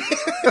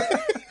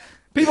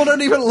 People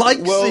don't even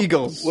like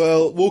seagulls.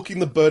 Well, walking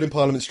the bird in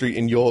Parliament Street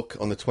in York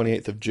on the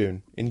 28th of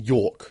June. In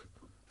York.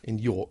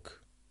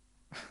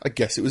 I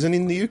guess it was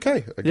in the UK.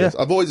 I guess.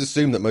 I've always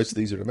assumed that most of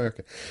these are in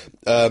America.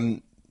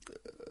 The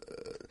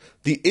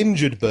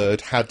injured bird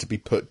had to be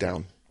put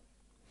down.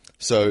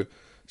 So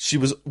she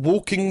was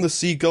walking the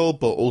seagull,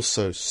 but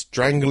also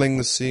strangling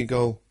the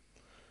seagull.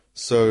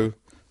 So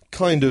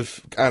kind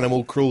of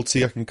animal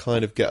cruelty I can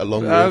kind of get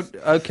along with.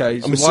 Okay,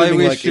 so I'm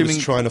assuming like it was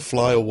trying to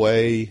fly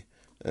away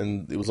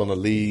and it was on a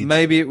lead.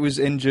 Maybe it was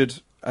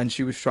injured and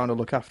she was trying to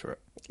look after it.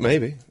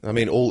 Maybe. I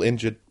mean, all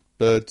injured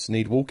birds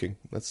need walking.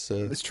 That's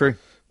it's true.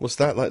 What's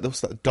that like?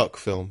 What's that duck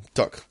film?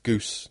 Duck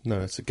Goose?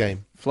 No, it's a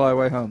game. Fly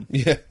Away Home.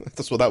 Yeah,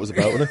 that's what that was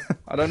about, wasn't it?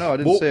 I don't know. I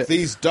didn't Walk see it.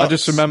 These ducks. I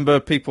just remember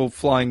people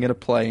flying in a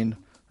plane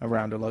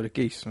around a load of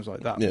geese. I was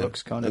like, that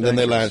looks kind of. And then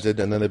they landed,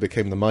 and then they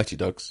became the Mighty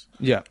Ducks.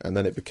 Yeah. And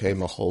then it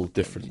became a whole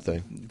different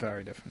thing.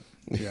 Very different.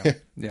 Yeah,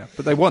 yeah.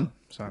 But they won.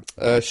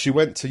 So she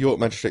went to York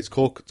Magistrates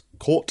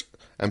Court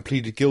and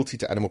pleaded guilty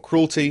to animal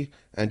cruelty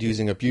and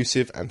using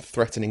abusive and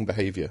threatening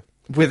behaviour.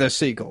 With a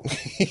seagull.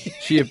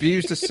 She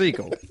abused a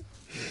seagull.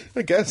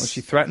 I guess. Or she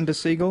threatened a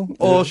seagull.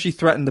 Or she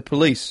threatened the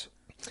police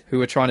who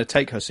were trying to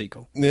take her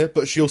seagull. Yeah,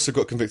 but she also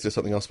got convicted of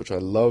something else, which I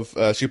love.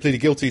 She pleaded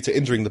guilty to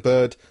injuring the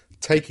bird,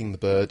 taking the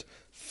bird,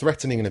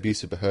 threatening and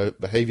abusive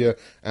behaviour,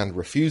 and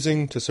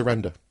refusing to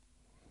surrender.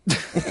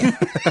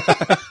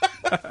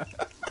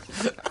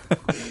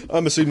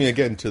 I'm assuming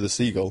again to the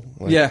seagull.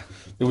 Yeah.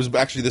 It was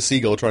actually the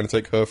seagull trying to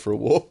take her for a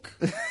walk.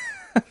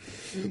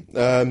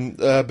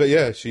 But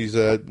yeah, she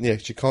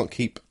can't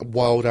keep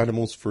wild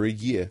animals for a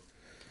year.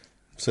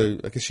 So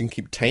I guess she can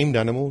keep tamed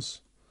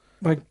animals.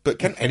 But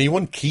can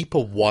anyone keep a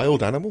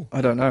wild animal?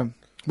 I don't know.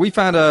 We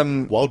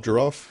found wild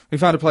giraffe. We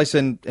found a place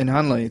in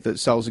Hanley that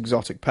sells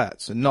exotic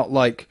pets, and not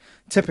like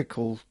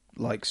typical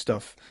like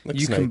stuff. Like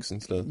snakes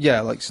and stuff.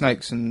 Yeah, like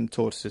snakes and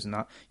tortoises and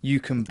that. You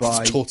can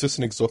buy. Is tortoise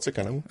an exotic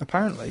animal?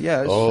 Apparently,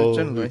 yeah.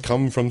 Generally,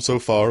 come from so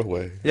far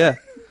away. Yeah.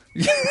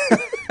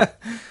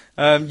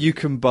 You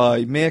can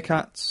buy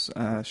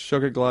meerkats,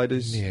 sugar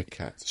gliders.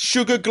 Meerkats.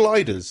 Sugar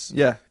gliders?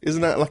 Yeah.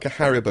 Isn't that like a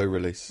Haribo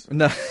release?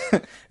 No,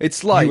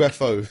 it's like...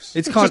 UFOs.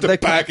 It's kind just a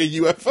bag of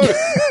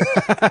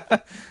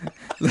UFOs.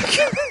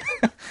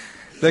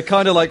 They're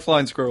kind of like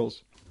flying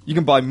squirrels. You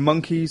can buy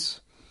monkeys.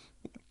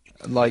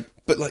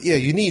 But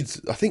you need...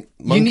 I think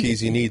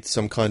monkeys, you need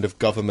some kind of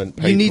government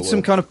paperwork. You need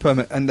some kind of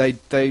permit, and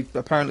they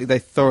apparently they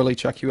thoroughly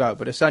check you out,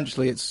 but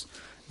essentially it's...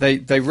 They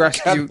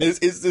rescue...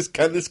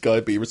 Can this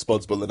guy be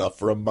responsible enough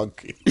for a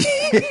monkey?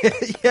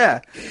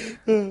 Yeah.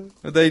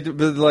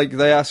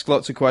 They ask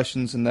lots of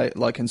questions, and they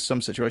in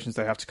some situations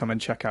they have to come and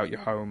check out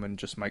your home and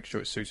just make sure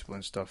it's suitable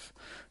and stuff.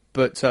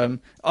 But I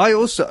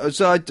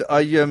had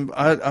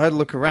a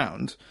look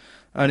around,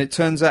 and it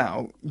turns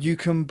out you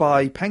can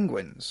buy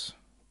penguins.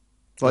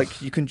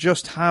 You can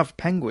just have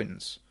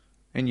penguins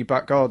in your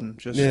back garden.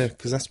 Yeah,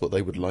 because that's what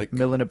they would like.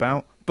 Milling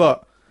about.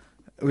 But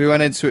we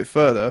went into it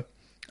further.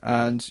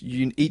 And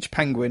each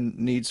penguin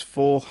needs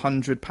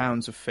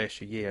 £400 of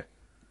fish a year.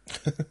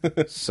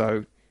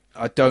 So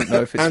I don't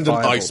know if it's and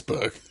viable. An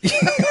iceberg.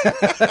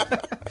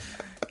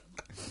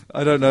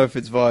 I don't know if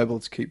it's viable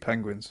to keep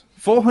penguins.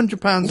 £400 of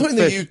fish. Not in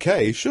the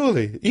UK,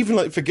 surely.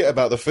 Even forget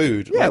about the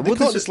food. Yeah, they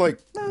can't just let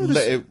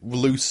it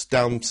loose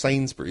down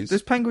Sainsbury's.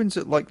 There's penguins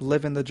that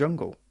live in the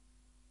jungle.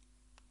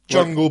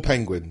 Jungle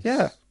penguins.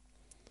 Yeah.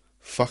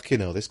 Fucking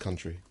hell, this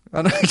country.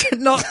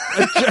 Not.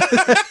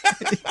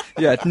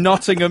 Yeah,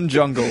 Nottingham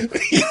jungle.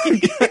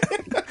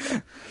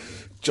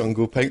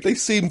 Jungle penguins. They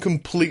seem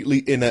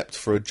completely inept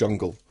for a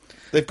jungle.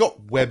 They've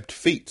got webbed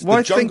feet. Well,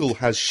 the I think- jungle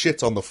has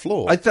shit on the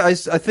floor. I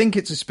think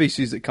it's a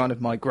species that kind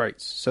of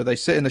migrates. So they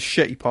sit in the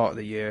shitty part of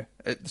the year,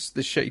 it's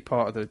the shitty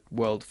part of the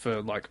world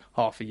for like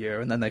half a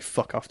year, and then they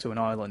fuck off to an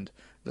island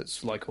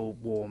that's like all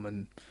warm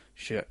and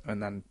shit,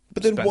 and then.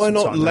 But then spend why some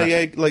not time lay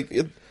there. egg? Like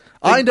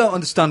I don't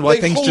understand why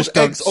they things hold just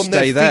don't eggs on stay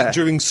their feet there.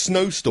 during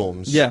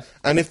snowstorms. Yeah.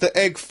 And if the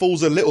egg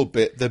falls a little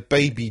bit, the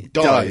baby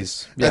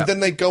dies. Yeah. And then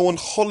they go on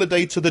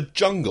holiday to the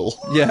jungle.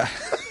 Yeah.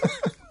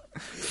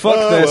 Fuck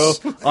Oh, this.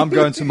 I'm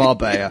going to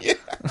Marbella.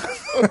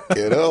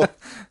 You know.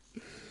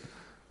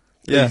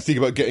 Yeah. You think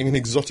about getting an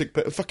exotic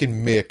pet,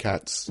 fucking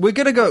meerkats. We're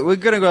gonna go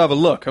have a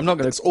look. I'm not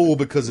gonna It's all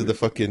because of the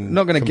fucking.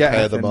 not gonna get compare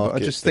anything, the but market I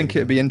just think thing.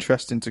 it'd be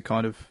interesting to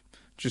kind of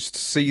just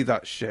see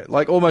that shit.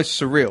 Like almost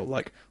surreal.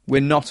 Like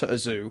we're not at a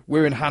zoo.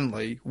 We're in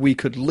Hanley. We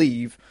could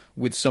leave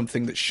with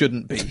something that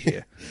shouldn't be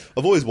here.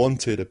 I've always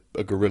wanted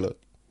a gorilla.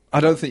 I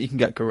don't think you can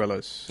get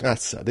gorillas.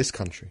 That's this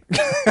country.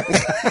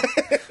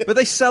 But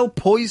they sell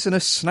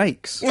poisonous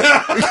snakes.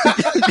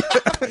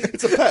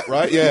 It's a pet,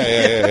 right?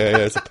 Yeah.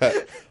 It's a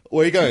pet.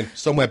 Where are you going?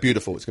 Somewhere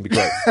beautiful. It's going to be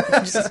great.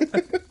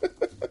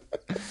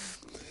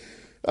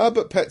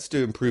 But pets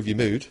do improve your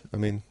mood. I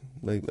mean,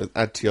 they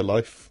add to your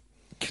life.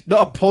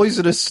 Not a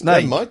poisonous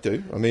They snake. might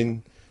do. I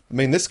mean,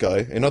 this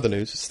guy, in other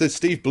news,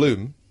 Steve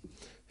Bloom,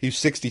 who's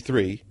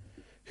 63,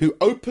 who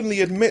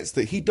openly admits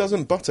that he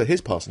doesn't butter his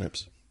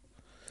parsnips.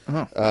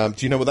 Oh.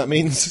 Do you know what that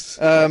means?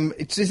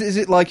 Is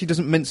it like he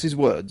doesn't mince his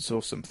words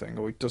or something,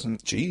 or he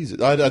doesn't?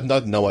 Jesus, I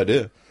had no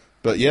idea.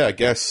 But yeah, I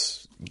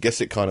guess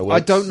it kind of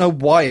works. I don't know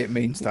why it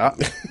means that.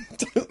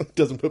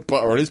 Doesn't put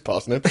butter on his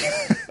parsnip.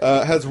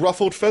 Has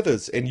ruffled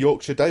feathers in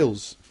Yorkshire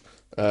Dales,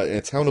 in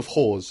a town of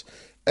Hawes.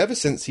 Ever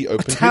since he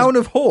opened Town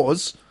of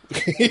whores.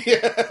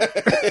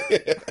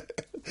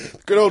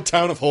 good old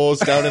town of Hawes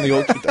down in the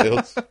Yorkshire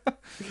Dales.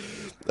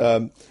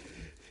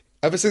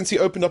 Ever since he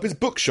opened up his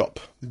bookshop,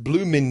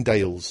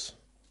 Bloomingdale's,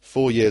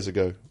 4 years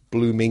ago.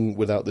 Blooming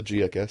without the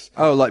G, I guess.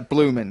 Oh, like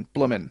bloomin'.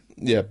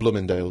 Yeah,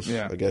 Bloomingdale's,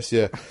 Yeah. I guess,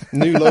 yeah.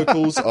 New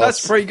locals are...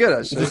 That's pretty good,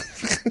 actually.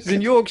 It's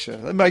in Yorkshire.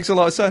 That makes a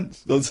lot of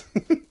sense. Yeah.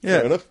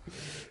 Fair enough.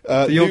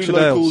 New Yorkshire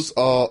locals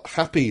are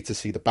happy to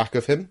see the back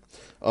of him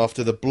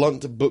after the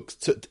Blunt book...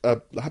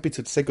 happy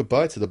to say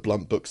goodbye to the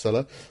Blunt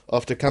bookseller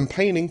after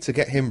campaigning to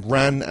get him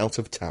ran out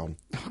of town.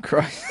 Oh,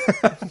 Christ.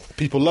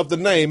 People loved the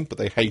name, but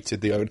they hated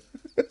the owner.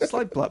 It's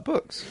like Black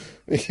Books.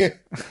 Yeah.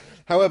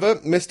 However,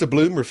 Mr.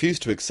 Bloom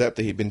refused to accept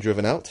that he'd been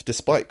driven out,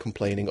 despite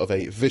complaining of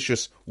a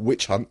vicious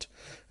witch hunt,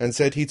 and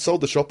said he'd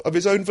sold the shop of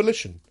his own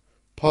volition,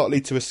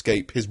 partly to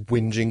escape his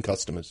whinging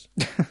customers.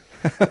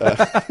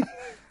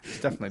 It's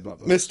definitely Black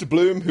Books. Mr.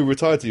 Bloom, who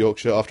retired to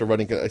Yorkshire after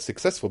running a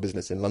successful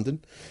business in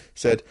London,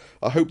 said,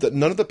 "I hope that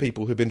none of the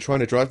people who've been trying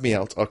to drive me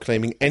out are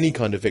claiming any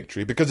kind of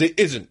victory, because it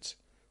isn't.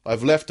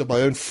 I've left of my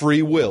own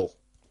free will."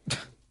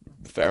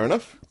 Fair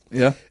enough.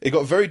 Yeah. It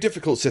got very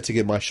difficult sitting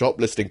in my shop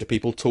listening to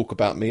people talk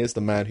about me as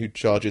the man who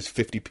charges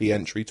 50p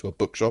entry to a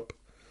bookshop.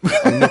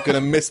 I'm not going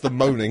to miss the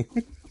moaning.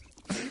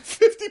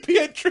 50p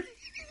entry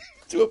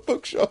to a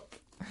bookshop.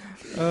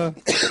 Oh,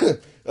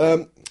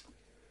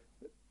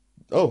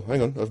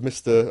 hang on. I've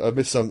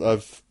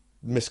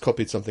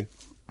miscopied something.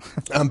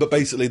 But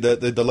basically,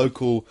 the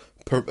local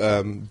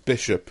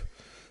bishop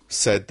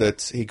said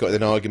that he got in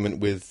an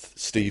argument with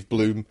Steve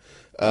Bloom,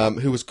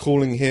 who was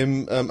calling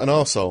him an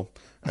arsehole.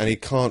 And he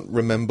can't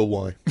remember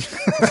why.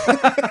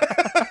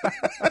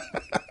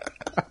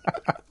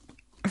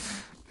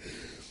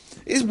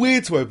 It's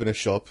weird to open a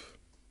shop.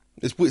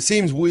 It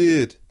seems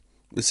weird.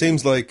 It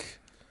seems like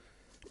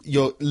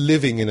you're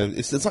living in a...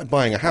 It's like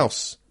buying a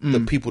house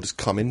that people just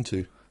come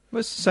into.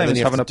 Well, it's the same And as then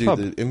you having a have to pub.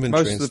 do the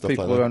inventory Most and of the stuff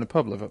people like who that. own a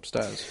pub live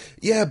upstairs.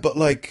 Yeah, but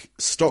like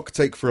stock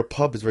take for a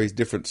pub is very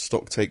different to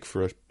stock take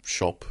for a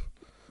shop.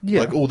 Yeah.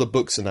 Like all the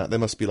books and that, there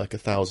must be like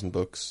 1,000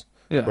 books.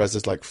 Yeah. Whereas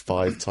there's like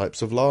 5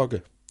 types of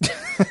lager.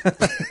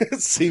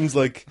 It seems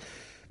like...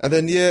 And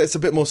then, yeah, it's a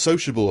bit more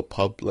sociable, a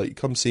pub. Like,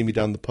 come see me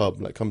down the pub.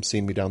 Like, come see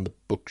me down the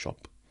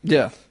bookshop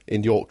Yeah.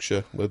 in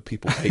Yorkshire where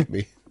people hate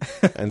me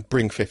and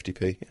bring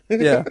 50p.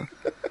 Yeah.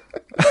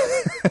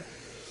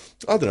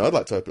 I don't know, I'd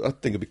like to open... I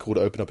think it'd be cool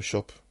to open up a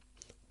shop.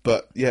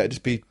 But, yeah, it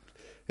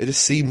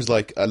just seems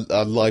like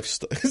a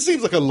lifestyle... It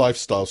seems like a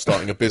lifestyle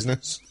starting a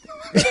business.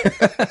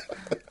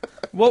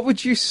 What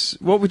would you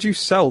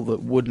sell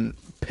that wouldn't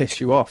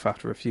piss you off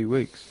after a few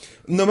weeks?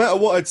 No matter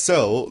what I'd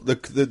sell,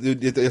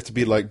 it'd have to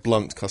be like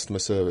blunt customer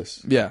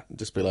service. Yeah.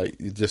 Just be like,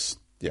 Just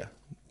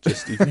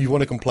if you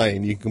want to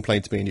complain, you can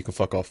complain to me and you can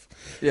fuck off.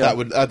 Yeah.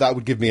 That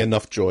would give me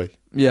enough joy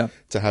Yeah.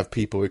 to have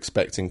people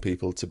expecting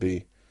people to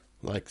be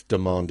like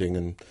demanding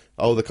and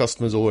the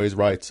customer's always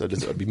right. So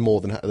I'd be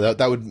more than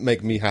that would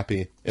make me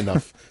happy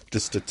enough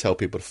just to tell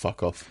people to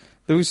fuck off.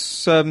 There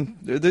was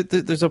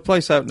there's a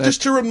place out there.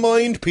 Just to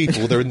remind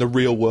people they're in the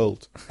real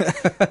world.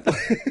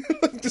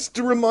 Just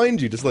to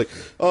remind you, just like,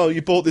 oh, you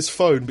bought this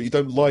phone, but you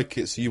don't like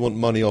it, so you want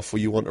money off or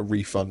you want a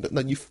refund. And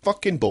then you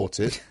fucking bought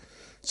it,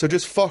 so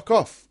just fuck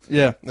off.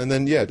 Yeah. And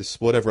then, yeah, just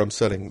whatever I'm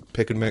selling,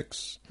 pick and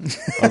mix.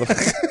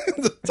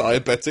 The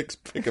diabetics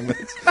pick and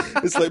mix.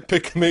 It's like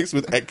pick and mix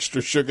with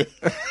extra sugar.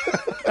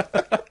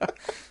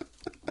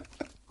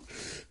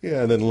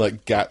 Yeah, and then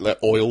like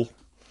oil,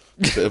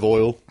 a bit of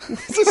oil.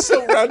 Just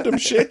so random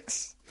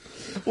shit.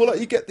 Well, like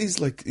you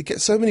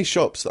get so many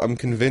shops that I'm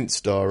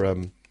convinced are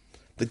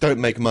they don't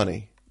make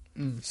money.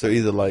 So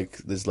either like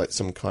there's like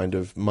some kind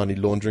of money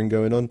laundering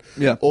going on,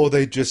 Yeah. or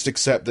they just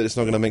accept that it's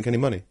not going to make any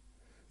money.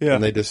 Yeah.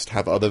 And they just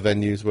have other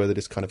venues where they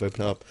just kind of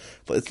open up.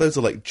 But there's loads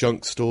of like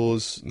junk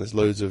stores, and there's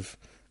loads of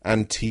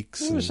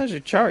antiques. Well, and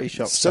essentially charity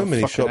shops. so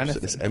many fucking shops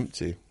anything. that it's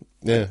empty.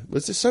 Yeah,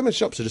 there's just so many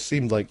shops that just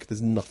seem like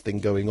there's nothing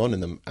going on in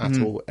them at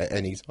all at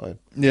any time.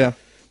 Yeah.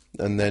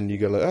 And then you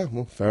go like, oh,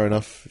 well, fair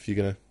enough. If you're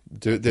gonna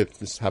do it,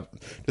 just have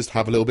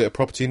a little bit of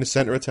property in the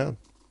centre of town.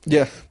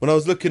 Yeah. When I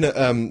was looking at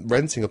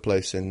renting a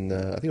place in,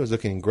 I think I was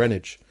looking in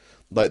Greenwich,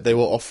 like they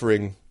were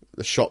offering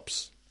the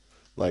shops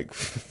like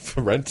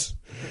for rent,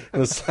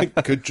 and it's like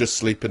could just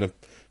sleep in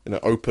an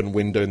open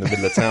window in the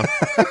middle of town.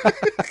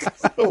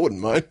 I wouldn't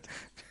mind.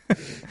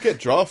 Get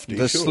drafty.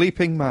 The sure.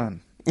 sleeping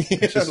man.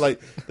 Yeah, like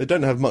they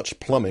don't have much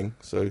plumbing,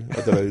 so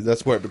I don't know.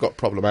 That's where it got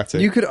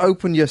problematic. You could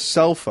open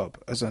yourself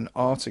up as an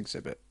art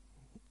exhibit.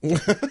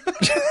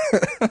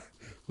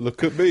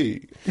 Look at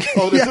me.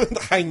 Oh,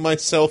 hang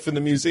myself in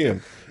the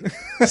museum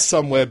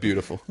somewhere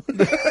beautiful.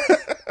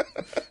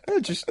 Yeah,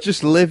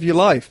 just live your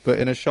life, but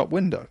in a shop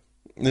window.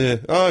 Yeah.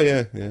 Oh,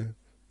 yeah, yeah.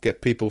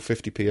 Get people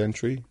 50p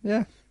entry.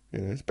 Yeah. You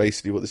know, it's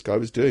basically what this guy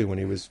was doing when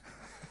he was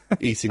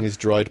eating his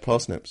dried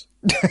parsnips.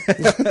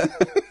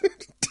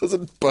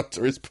 Doesn't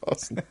butter his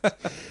parsnips.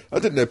 I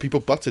didn't know people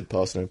buttered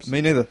parsnips.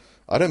 Me neither.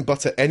 I don't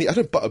butter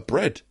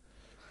bread.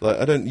 Like,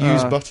 I don't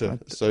use butter.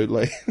 So,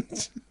 like,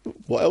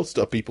 what else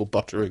are people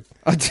buttering?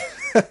 I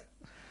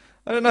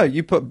don't know.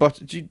 You put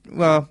butter.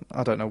 Well,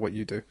 I don't know what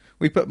you do.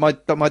 My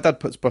dad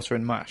puts butter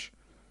in mash.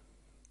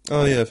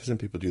 Oh, yeah, some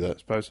people do I that.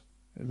 suppose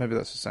maybe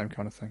that's the same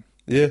kind of thing.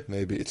 Yeah,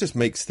 maybe. It just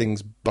makes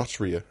things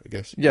butterier, I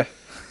guess. Yeah.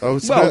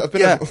 I've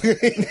been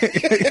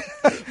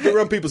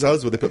around people's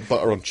houses where they put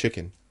butter on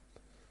chicken.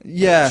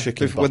 Yeah.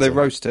 Chicken Where they butter.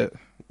 roast it.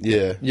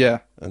 Yeah. Yeah.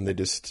 And they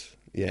just,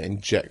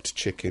 inject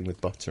chicken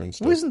with butter and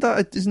stuff. Well, isn't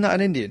that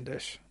an Indian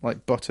dish,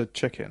 like buttered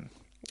chicken?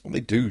 They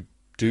do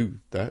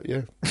that,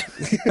 yeah.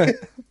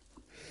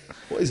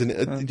 What isn't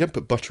it? You don't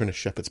put butter in a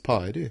shepherd's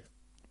pie, do you?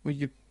 Well,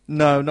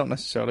 no, not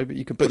necessarily, but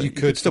you could. But you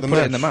could still for put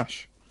the it in the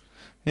mash.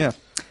 mash.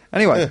 Yeah.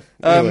 Anyway,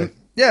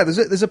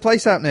 there's a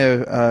place out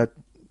near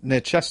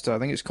Chester. I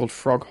think it's called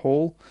Frog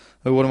Hall,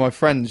 who one of my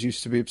friends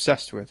used to be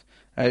obsessed with.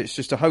 It's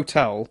just a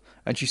hotel,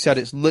 and she said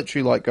it's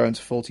literally like going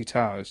to Fawlty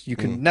Towers. You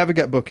can never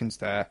get bookings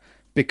there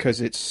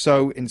because it's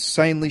so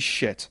insanely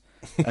shit,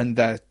 and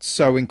they're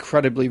so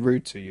incredibly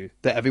rude to you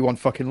that everyone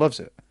fucking loves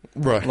it.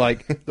 Right.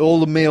 Like,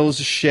 all the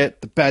meals are shit,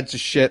 the beds are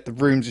shit, the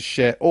rooms are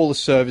shit, all the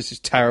service is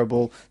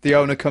terrible, the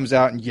owner comes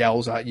out and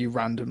yells at you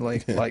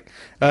randomly,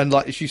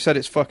 and she said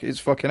it's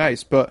fucking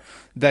ace, but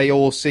they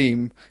all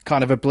seem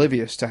kind of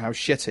oblivious to how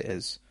shit it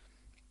is.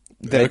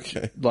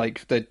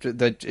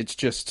 It's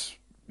just,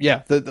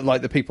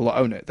 the people that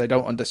own it, they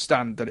don't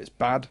understand that it's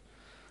bad.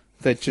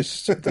 They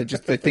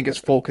think it's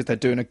full because they're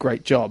doing a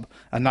great job,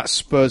 and that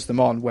spurs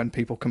them on when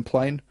people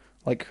complain.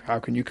 Like, how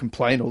can you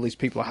complain? All these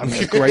people are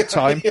having a great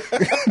time.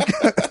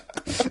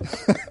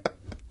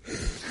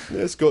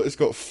 It's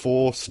got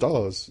 4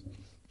 stars.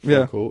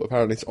 Yeah. Cool.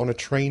 Apparently it's on a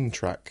train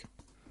track.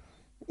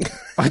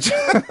 I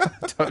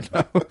don't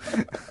know.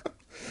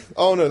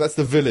 Oh no, that's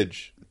the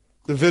village.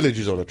 The village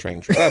is on a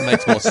train track. That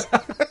makes more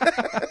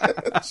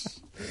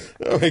sense.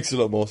 That makes a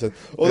lot more sense.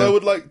 Although I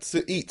would like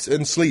to eat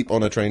and sleep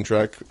on a train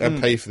track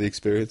and pay for the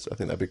experience. I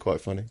think that'd be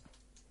quite funny.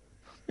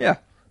 Yeah.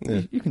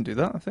 You can do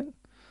that, I think.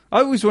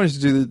 I always wanted to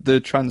do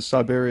the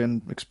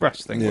Trans-Siberian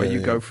Express thing, where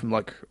you go from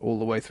like all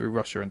the way through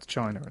Russia into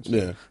China and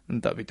stuff. Yeah.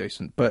 And that'd be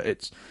decent. But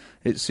it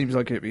seems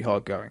like it'd be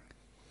hard going.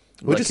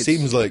 Well, it just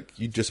seems like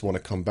you just want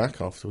to come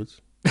back afterwards.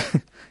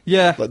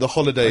 Yeah. Like the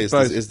holiday is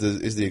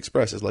the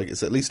Express. It's like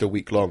it's at least a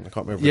week long. I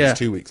can't remember if it's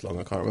 2 weeks long.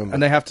 I can't remember.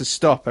 And they have to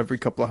stop every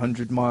couple of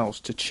 100 miles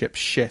to chip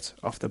shit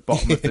off the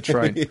bottom of the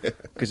train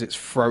because it's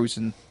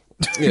frozen.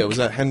 Yeah, was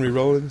that Henry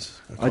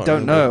Rollins? I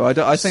don't know.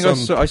 I think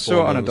I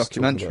saw it on a was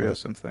documentary talking about or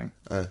something.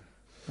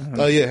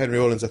 Oh yeah, Henry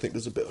Rollins. I think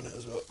there's a bit on it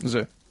as well. Is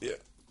it? Yeah.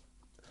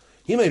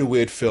 He made a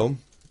weird film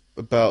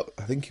about.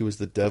 I think he was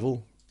the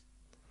devil.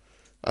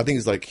 I think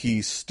it's like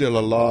he's still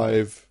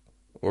alive,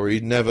 or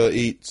he never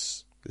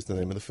eats. Is the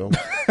name of the film?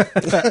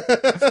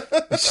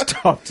 He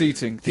stopped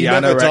eating. The He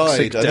Never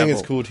anorexic Died. I think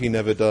it's devil. called He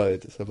Never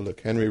Died. Let's have a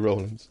look. Henry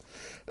Rollins.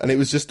 And it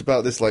was just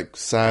about this like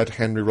sad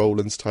Henry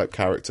Rollins type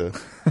character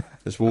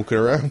just walking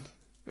around.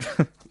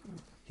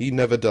 He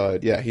never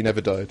died. Yeah, he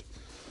never died.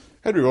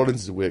 Henry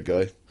Rollins is a weird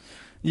guy.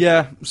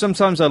 Yeah,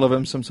 sometimes I love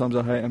him, sometimes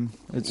I hate him.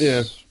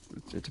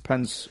 It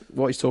depends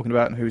what he's talking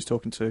about and who he's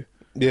talking to.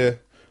 Yeah.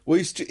 Well,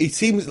 it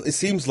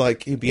seems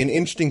like he'd be an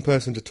interesting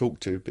person to talk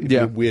to, but he'd be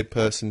a weird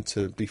person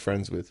to be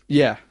friends with.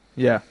 Yeah,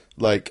 yeah.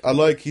 Like I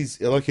like his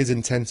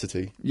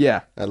intensity.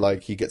 Yeah. And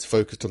like he gets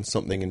focused on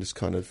something and just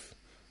kind of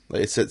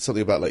like it said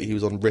something about like he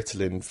was on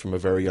Ritalin from a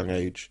very young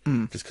age,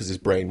 just because his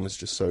brain was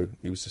just so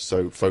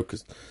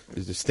focused. He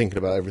was just thinking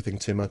about everything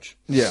too much.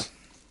 Yeah.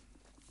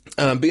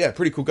 But yeah,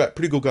 pretty cool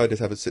guy to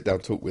have a sit down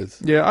talk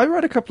with. Yeah, I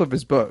read a couple of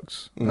his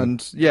books,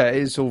 and yeah, it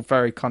is all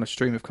very kind of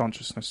stream of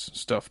consciousness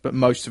stuff, but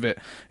most of it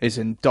is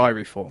in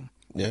diary form.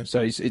 Yeah.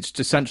 So it's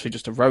essentially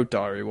just a road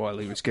diary while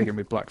he was gigging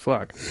with Black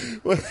Flag.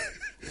 Well,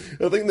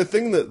 I think the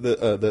thing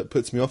that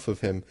puts me off of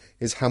him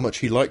is how much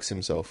he likes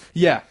himself.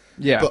 Yeah.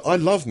 But I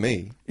love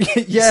me.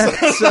 Yeah.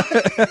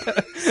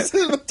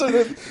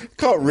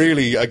 Can't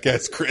really, I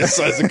guess,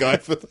 criticise a guy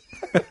for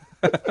that.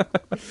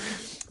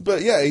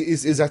 But yeah,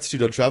 his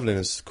attitude on travelling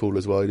is cool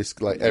as well.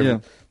 Just like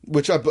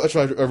which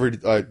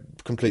I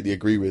completely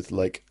agree with.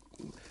 Like,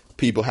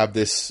 people have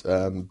this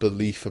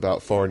belief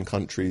about foreign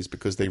countries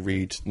because they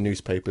read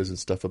newspapers and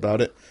stuff about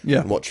it,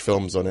 and watch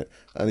films on it,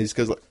 and he just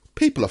goes like,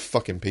 people are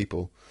fucking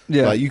people.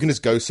 Yeah. Like, you can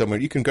just go somewhere.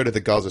 You can go to the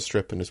Gaza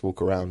Strip and just walk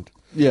around.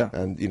 Yeah.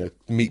 And,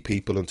 meet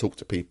people and talk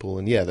to people.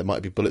 And, yeah, there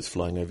might be bullets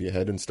flying over your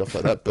head and stuff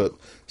like that, but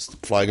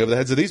flying over the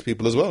heads of these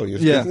people as well.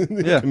 Communicate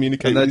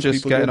and they're with these just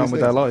people getting on with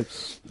their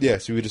lives. Yeah,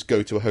 so we would just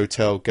go to a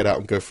hotel, get out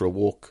and go for a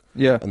walk.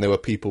 Yeah. And there were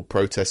people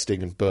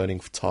protesting and burning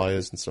for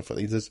tyres and stuff like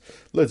that. There's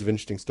loads of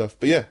interesting stuff.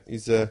 But, yeah, he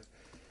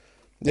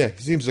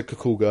seems like a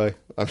cool guy.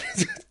 I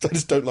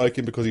just don't like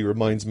him because he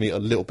reminds me a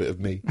little bit of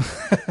me,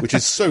 which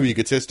is so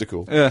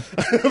egotistical. Yeah.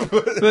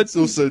 but it's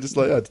also just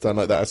like, I don't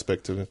like that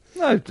aspect of him.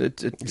 No,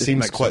 He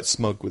seems quite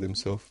smug with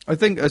himself. I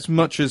think as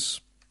much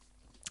as...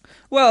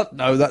 Well,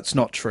 no, that's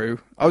not true.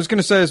 I was going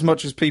to say as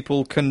much as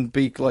people can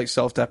be like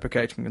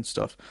self-deprecating and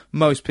stuff,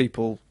 most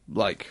people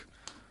like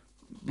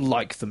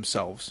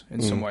themselves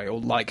in some way, or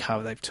like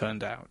how they've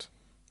turned out,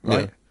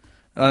 right? Yeah.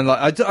 And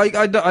like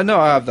I know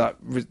I have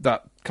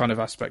that kind of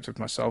aspect of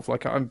myself.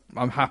 Like I'm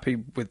happy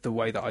with the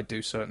way that I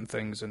do certain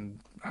things and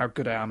how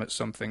good I am at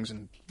some things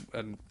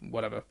and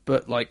whatever.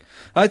 But like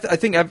I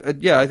think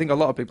a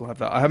lot of people have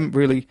that.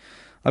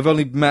 I've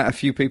only met a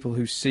few people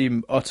who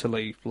seem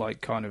utterly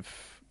like kind of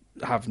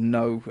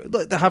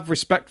they have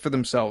respect for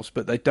themselves,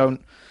 but they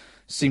don't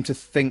seem to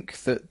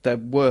think that they're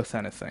worth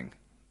anything.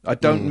 I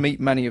don't meet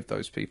many of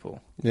those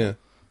people. Yeah.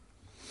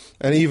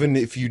 And even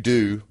if you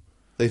do,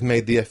 they've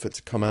made the effort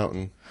to come out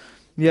and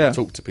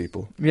talk to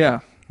people.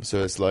 Yeah.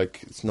 So it's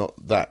like, it's not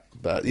that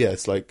bad. Yeah,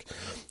 it's like,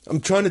 I'm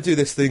trying to do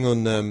this thing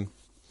on,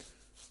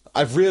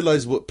 I've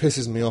realised what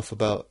pisses me off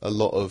about a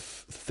lot of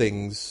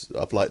things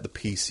of like the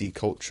PC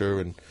culture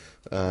and,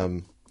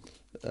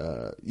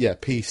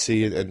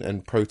 PC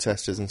and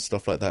protesters and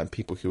stuff like that and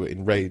people who are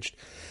enraged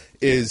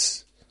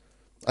is,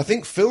 I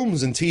think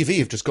films and TV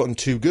have just gotten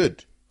too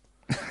good.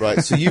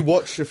 Right, so you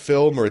watch a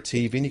film or a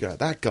TV and you go,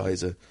 that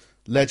guy's a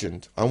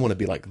legend. I want to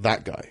be like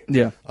that guy.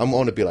 Yeah. I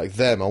want to be like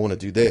them. I want to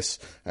do this.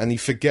 And you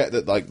forget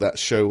that like that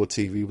show or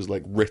TV was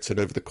like written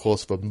over the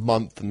course of a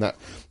month, and that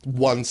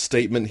one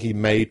statement he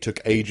made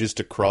took ages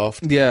to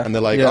craft. Yeah. And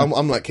they're like, yeah.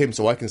 I'm like him,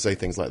 so I can say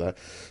things like that.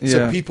 Yeah.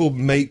 So people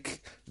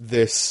make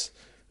this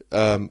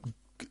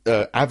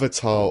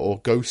avatar or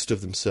ghost of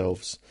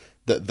themselves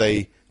that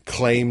they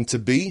claim to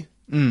be,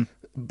 and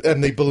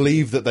they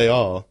believe that they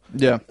are.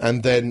 Yeah.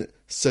 And then...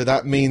 So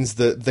that means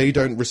that they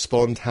don't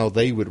respond how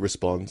they would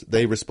respond.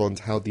 They respond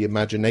how the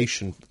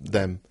imagination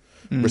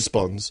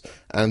responds.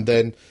 And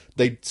then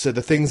so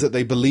the things that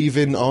they believe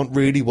in aren't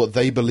really what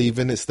they believe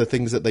in. It's the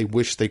things that they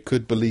wish they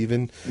could believe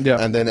in. Yeah.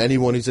 And then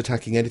anyone who's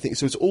attacking anything.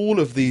 So it's all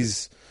of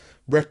these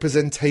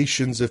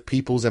representations of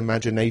people's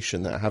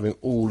imagination that are having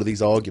all of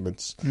these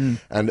arguments.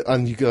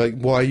 And you go like,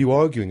 why are you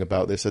arguing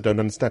about this? I don't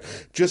understand.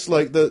 Just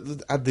like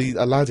the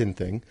Aladdin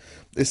thing.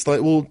 It's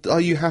like, well, are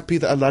you happy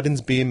that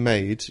Aladdin's being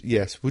made?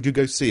 Yes. Would you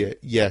go see it?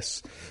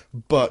 Yes.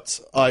 But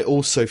I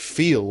also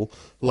feel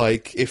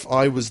like if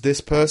I was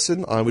this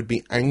person, I would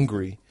be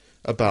angry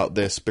about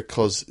this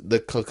because of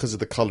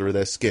the colour of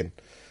their skin.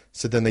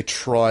 So then they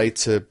try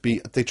to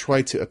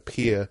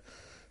appear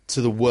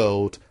to the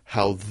world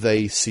how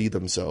they see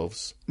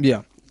themselves.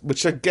 Yeah.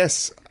 Which I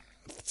guess,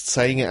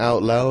 saying it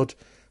out loud,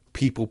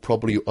 people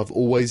probably have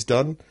always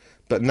done.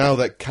 But now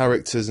that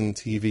characters and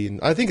TV,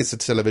 and I think it's a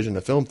television,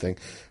 a film thing,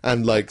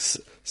 and like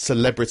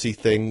celebrity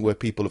thing where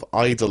people have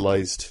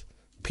idolised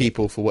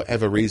people for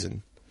whatever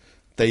reason,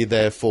 they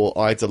therefore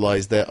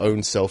idolise their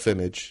own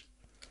self-image.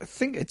 I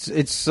think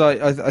it's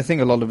I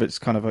think a lot of it's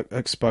kind of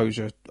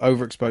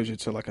overexposure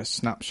to like a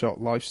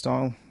snapshot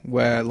lifestyle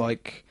where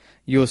like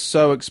you're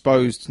so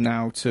exposed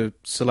now to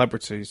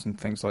celebrities and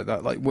things like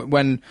that. Like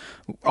when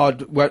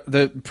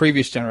the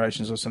previous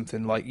generations or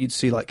something, like you'd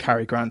see like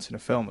Cary Grant in a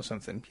film or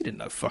something. You didn't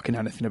know fucking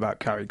anything about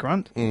Cary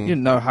Grant. You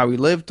didn't know how he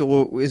lived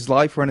or his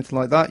life or anything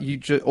like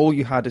that. All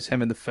you had is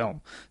him in the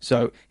film.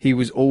 So he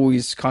was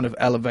always kind of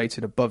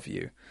elevated above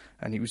you.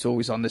 And he was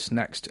always on this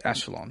next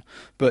echelon.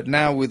 But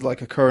now with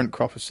like a current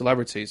crop of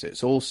celebrities,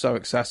 it's all so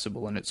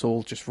accessible and it's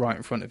all just right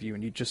in front of you,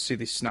 and you just see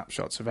these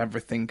snapshots of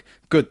everything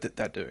good that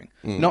they're doing.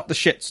 Not the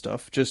shit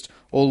stuff, just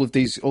all of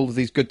these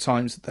good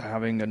times that they're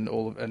having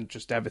and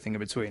just everything in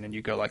between. And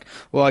you go like,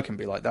 well, I can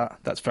be like that.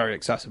 That's very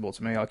accessible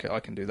to me. I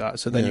can do that.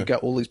 So then you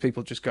get all these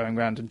people just going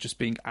around and just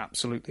being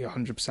absolutely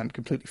 100%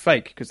 completely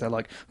fake because they're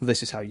like, well,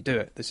 this is how you do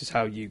it. This is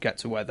how you get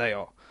to where they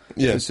are.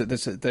 Yeah.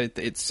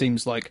 It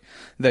seems like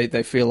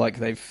they feel like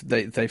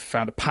they've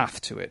found a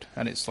path to it,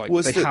 and it's like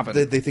Well, they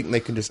haven't. They think they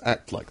can just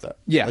act like that.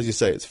 Yeah. As you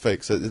say, it's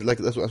fake. So like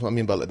that's what I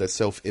mean by like their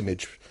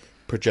self-image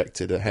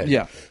projected ahead.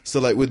 Yeah. So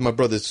like with my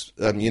brother's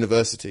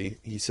university,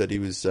 he said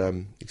he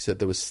said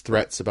there was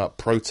threats about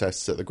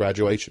protests at the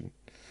graduation.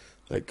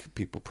 Like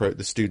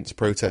the students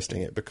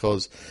protesting it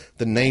because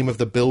the name of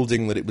the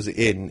building that it was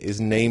in is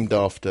named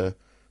after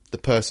the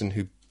person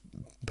who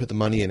put the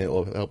money in it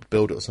or helped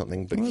build it or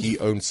something, but he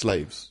owned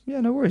slaves. Yeah,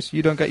 no worries.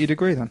 You don't get your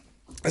degree then.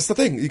 That's the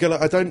thing. You go.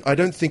 Like, I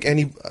don't think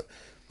any.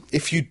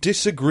 If you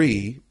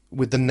disagree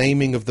with the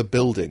naming of the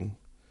building,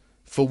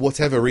 for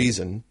whatever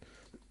reason,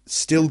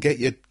 still get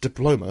your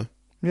diploma.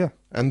 Yeah.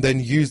 And then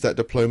use that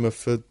diploma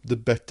for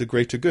the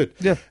greater good.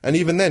 Yeah. And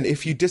even then,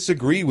 if you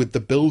disagree with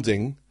the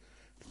building,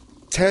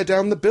 tear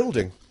down the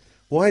building.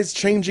 Why is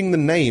changing the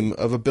name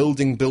of a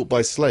building built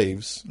by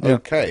slaves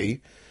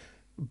okay,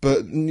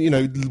 but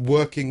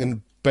working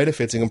and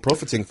benefiting and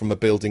profiting from a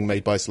building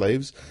made by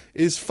slaves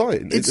is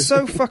fine? It's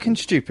so fucking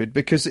stupid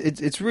because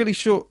it's really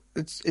short.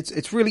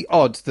 It's really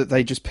odd that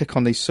they just pick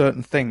on these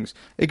certain things,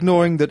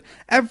 ignoring that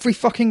every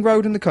fucking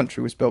road in the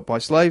country was built by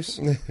slaves.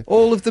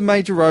 All of the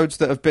major roads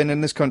that have been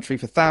in this country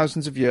for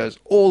thousands of years,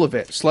 all of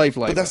it slave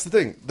labor. But that's the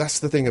thing. That's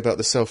the thing about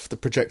the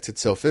projected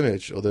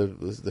self-image or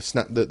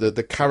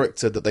the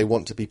character that they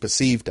want to be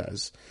perceived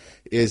as,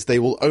 is they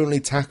will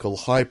only tackle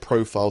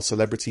high-profile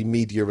celebrity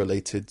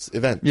media-related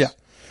events. Yeah.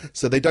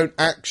 So they don't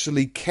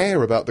actually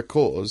care about the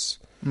cause.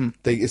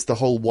 It's the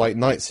whole white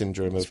knight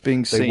syndrome of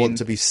being they seen. want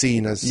to be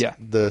seen as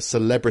the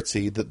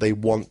celebrity that they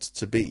want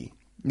to be.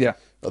 Yeah.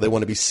 Or they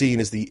want to be seen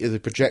as the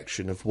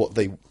projection of what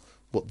they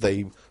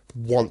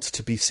want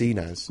to be seen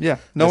as. Yeah.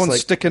 No It's one's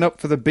like, sticking up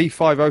for the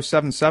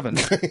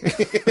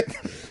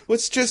B5077.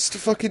 let's just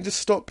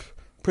stop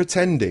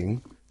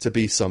pretending to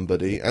be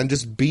somebody and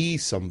just be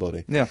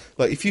somebody. Yeah.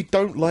 Like, if you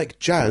don't like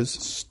jazz,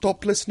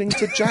 stop listening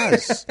to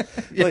jazz.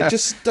 Yeah. Like,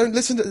 just don't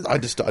listen to... I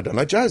don't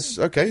like jazz.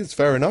 Okay, it's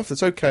fair enough.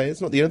 It's okay. It's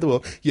not the end of the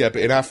world. Yeah,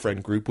 but in our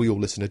friend group, we all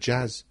listen to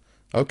jazz.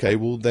 Okay,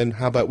 well, then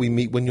how about we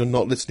meet when you're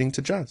not listening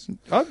to jazz?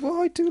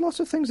 I do lots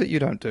of things that you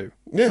don't do.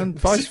 Yeah. And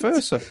vice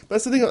versa.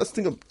 That's the thing. I was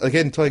thinking,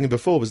 again, telling you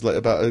before, was like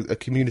about a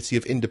community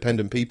of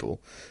independent people.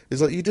 It's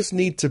like you just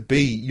need to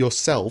be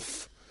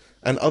yourself,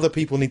 and other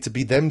people need to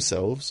be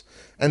themselves,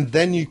 and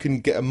then you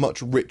can get a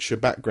much richer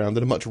background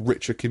and a much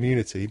richer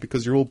community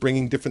because you're all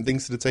bringing different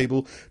things to the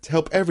table to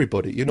help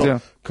everybody. You're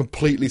not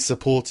completely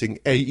supporting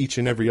each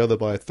and every other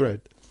by a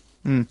thread.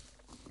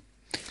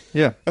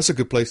 Yeah. That's a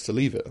good place to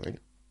leave it, I think.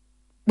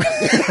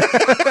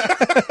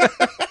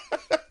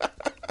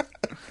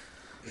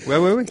 Where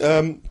were we?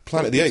 Planet of the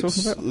What are we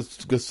Apes. talking I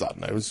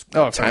don't know, it was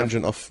Oh,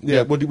 tangent off.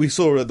 Yeah, what we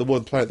saw at the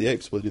one Planet of the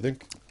Apes. What do you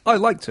think? I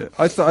liked it.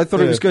 I thought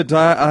it was good.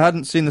 I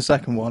hadn't seen the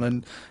second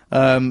one,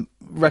 and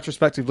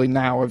retrospectively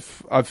now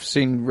I've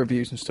seen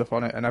reviews and stuff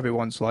on it, and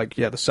everyone's like,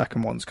 yeah, the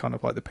second one's kind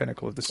of like the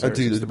pinnacle of the series.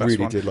 It's the best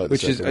really one, did like the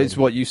which second is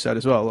one. what you said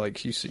as well.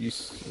 Like you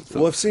thought,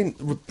 Well, I've seen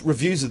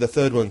reviews of the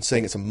third one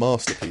saying it's a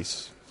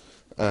masterpiece,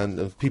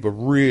 and people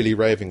really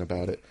raving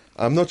about it.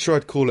 I'm not sure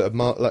I'd call it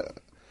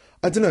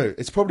I don't know.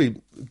 It's probably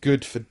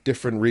good for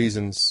different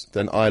reasons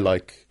than I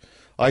like.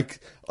 I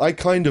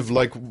kind of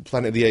like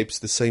Planet of the Apes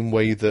the same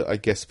way that I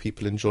guess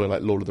people enjoy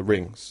like Lord of the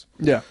Rings.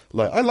 yeah,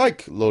 Like, I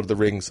like Lord of the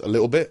Rings a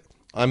little bit.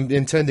 I'm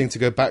intending to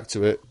go back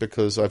to it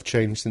because I've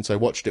changed since I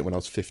watched it when I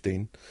was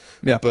 15.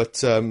 yeah,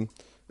 But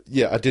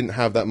yeah, I didn't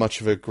have that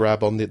much of a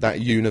grab on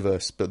that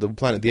universe. But the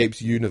Planet of the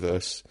Apes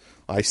universe,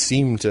 I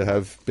seem to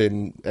have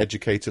been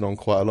educated on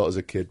quite a lot as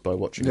a kid by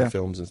watching the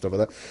films and stuff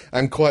like that,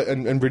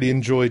 and really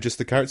enjoy just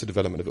the character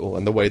development of it all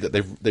and the way that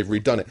they've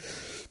redone it.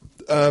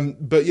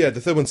 But yeah,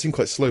 the third one seemed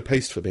quite slow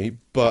paced for me,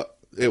 but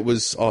it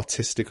was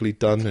artistically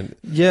done, and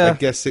I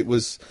guess it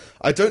was.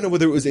 I don't know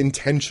whether it was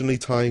intentionally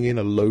tying in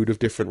a load of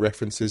different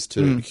references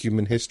to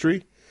human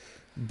history,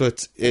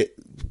 but it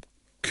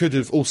could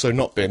have also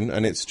not been,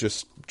 and it's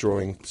just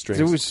drawing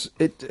strings.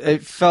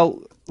 It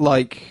felt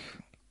like,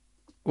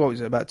 what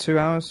was it, about 2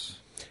 hours?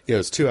 Yeah, it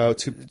was 2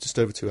 hours, just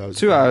over 2 hours.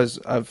 2 hours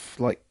of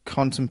like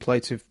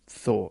contemplative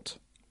thought.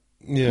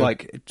 Yeah.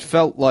 Like it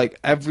felt like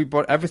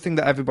everything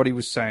that everybody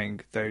was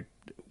saying,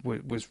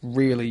 was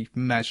really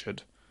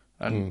measured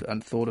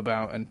and thought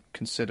about and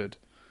considered.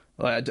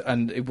 Like,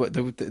 and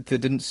there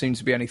didn't seem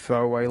to be any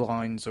throwaway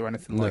lines or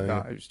anything like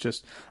that. It was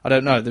just, I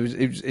don't know.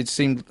 It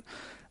seemed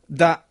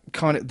that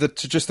kind of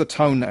just the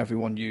tone that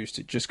everyone used.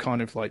 It just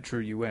kind of like drew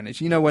you in. It's,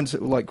 you know, when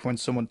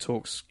someone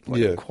talks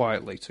like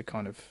quietly to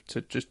kind of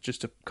just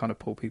to kind of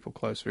pull people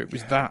closer. It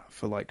was that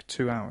for like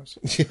 2 hours,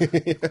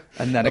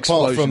 and then apart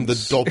explosions. from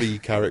the Dobby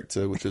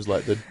character, which was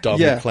like the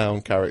dumb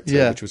clown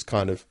character, which was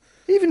kind of.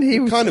 Even he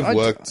was kind of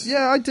worked.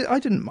 I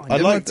didn't mind. I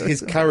liked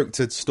his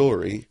character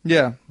story.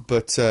 Yeah,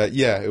 but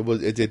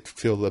it did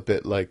feel a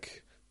bit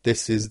like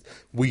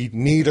we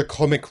need a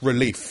comic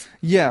relief.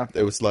 Yeah,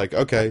 it was like,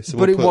 okay, so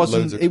but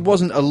we'll it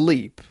wasn't a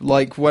leap.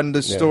 Like when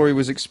the story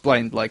was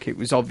explained, like it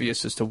was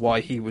obvious as to why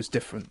he was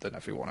different than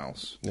everyone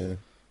else. Yeah.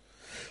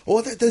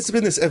 Well, there's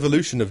been this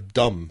evolution of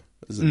dumb,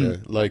 isn't there?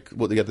 Like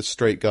the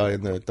straight guy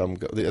and the dumb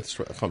guy. I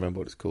can't remember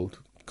what it's called.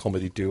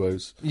 Comedy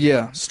duos.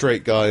 Yeah,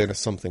 straight guy and a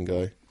something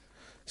guy.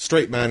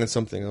 straight man and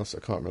something else. I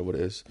can't remember what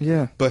it is.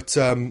 Yeah. But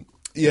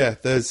yeah,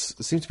 there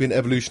seems to be an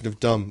evolution of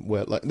dumb.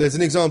 Where like there's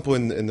an example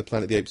in the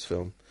Planet of the Apes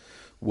film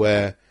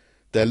where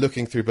they're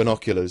looking through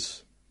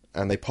binoculars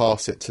and they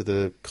pass it to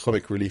the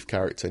comic relief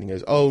character and he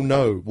goes, "Oh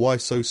no, why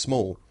so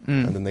small?"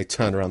 And then they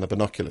turn around the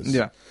binoculars.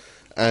 Yeah.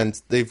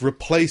 And they've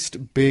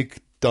replaced big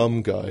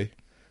dumb guy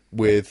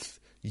with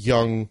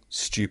young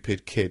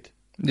stupid kid.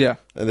 Yeah.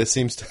 And there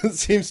seems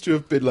to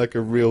have been like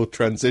a real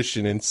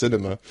transition in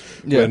cinema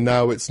Yeah. where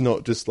now it's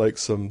not just like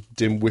some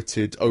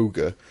dim-witted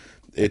ogre.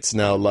 It's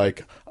now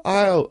like,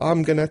 "Oh,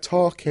 I'm gonna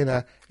talk in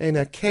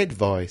a kid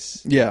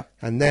voice." Yeah.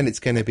 And then it's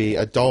gonna be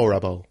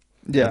adorable.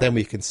 Yeah. And then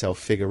we can sell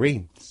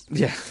figurines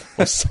Yeah.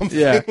 or something.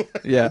 Yeah.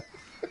 Yeah.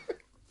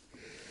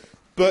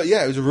 But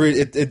yeah, it was a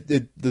really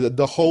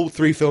the whole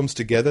three films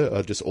together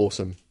are just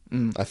awesome.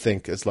 I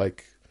think it's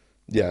like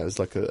it's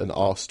like an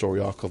story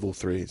arc of all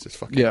three. It's just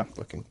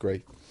fucking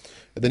great.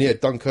 And then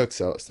Dunkirk's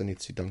out. I still need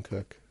to see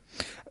Dunkirk.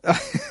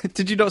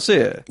 Did you not see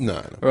it?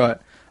 No. Right.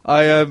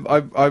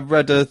 I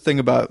read a thing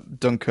about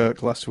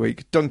Dunkirk last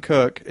week.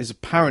 Dunkirk is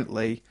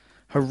apparently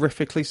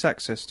horrifically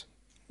sexist.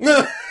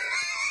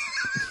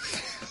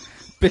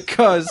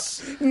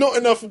 Because Not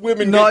enough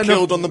women get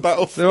killed on the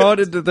battlefield.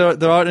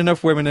 there aren't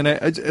enough women in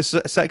it. It's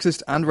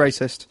sexist and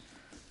racist.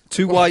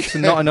 Too white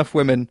and not enough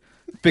women.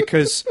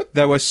 Because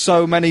there were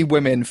so many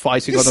women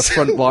fighting on the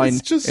front line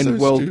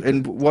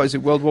in what is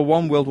it, World War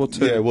One, World War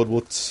Two? Yeah, World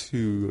War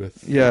Two.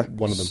 Yeah,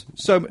 one of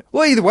them.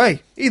 Either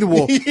way, either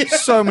war.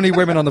 So many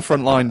women on the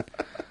front line.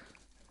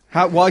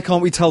 Why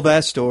can't we tell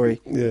their story?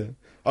 Yeah.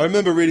 I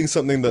remember reading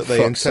something that they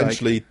Fuck's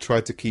intentionally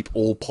tried to keep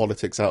all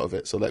politics out of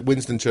it. So, like,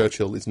 Winston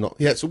Churchill is not...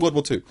 Yeah, it's World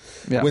War Two.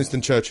 Yeah.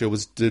 Winston Churchill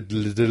was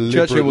deliberately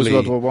Churchill was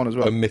World War One as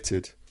well.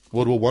 Omitted.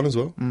 World War One as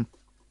well?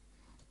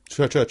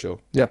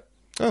 Churchill? Yeah.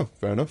 Oh,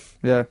 fair enough.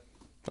 Yeah.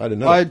 I didn't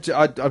know.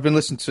 I've been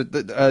listening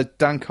to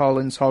Dan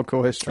Carlin's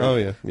Hardcore History. Oh,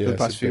 yeah. For the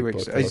past few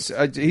weeks.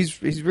 Podcast.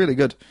 He's really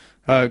good.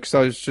 Because I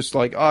was just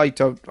like,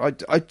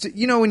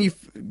 you know, when you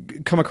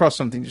come across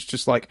something, it's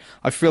just like,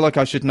 I feel like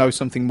I should know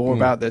something more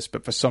about this,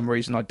 but for some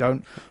reason I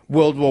don't.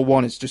 World War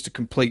One is just a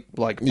complete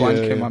like blank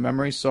in my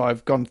memory, so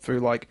I've gone through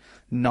like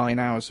 9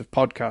 hours of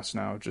podcasts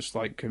now, just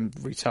like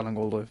retelling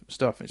all the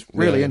stuff. It's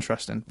really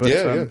interesting. But,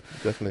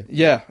 definitely.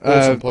 Yeah,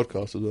 awesome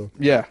podcast as well.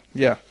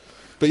 Yeah.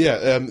 But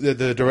yeah,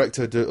 the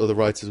director or the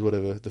writers,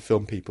 whatever, the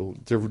film people,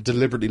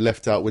 deliberately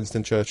left out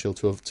Winston Churchill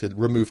to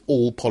remove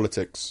all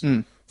politics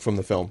from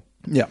the film.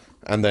 Yeah.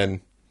 And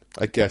then,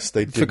 I guess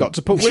they forgot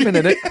to put women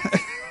in it.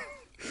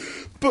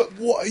 But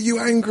what are you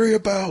angry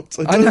about?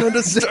 I don't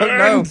understand. I don't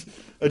know.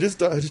 I just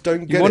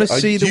don't get it. You want to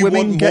see the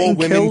women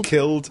getting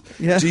killed?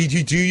 Yeah.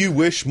 Yeah. Do you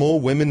wish more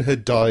women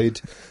had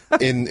died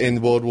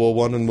in World War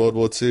One and World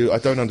War Two? I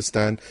don't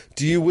understand.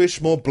 Do you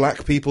wish more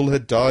black people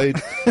had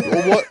died?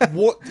 Or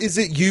what is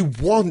it you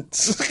want?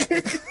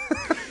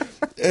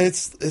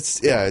 It's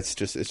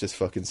just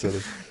fucking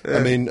silly. Yeah. I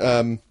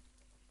mean,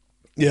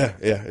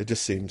 it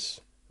just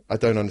seems. I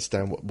don't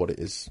understand what it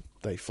is.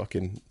 They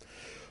fucking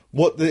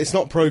it's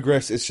not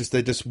progress. It's just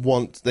they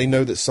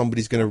know that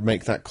somebody's going to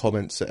make that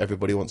comment, so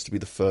everybody wants to be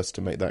the first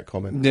to make that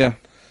comment. Yeah,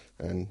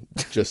 and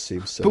it just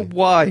seems silly. But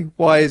why?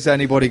 Why is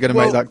anybody going to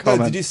make that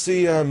comment? Did you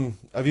see?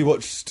 Have you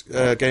watched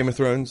Game of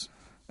Thrones?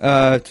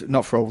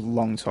 Not for a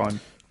long time.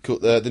 Cool.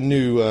 The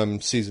new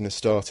season has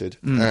started,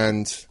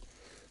 and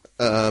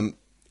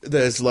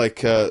there's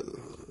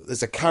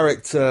there's a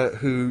character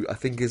who I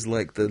think is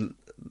like the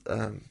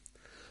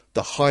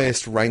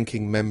highest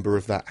ranking member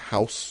of that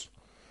house,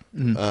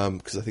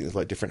 because I think there's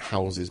like different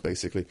houses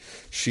basically.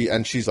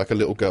 She's like a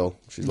little girl.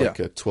 She's like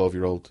a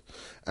 12-year-old,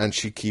 and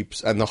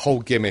the whole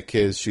gimmick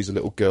is she's a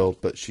little girl,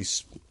 but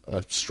she's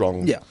a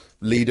strong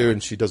leader,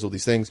 and she does all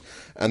these things.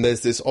 And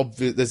there's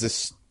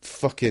this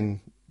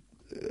fucking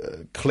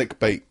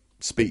clickbait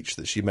speech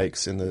that she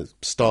makes in the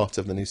start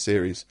of the new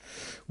series,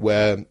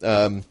 where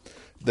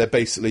they're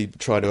basically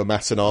trying to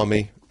amass an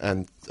army,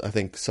 and I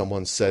think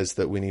someone says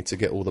that we need to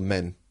get all the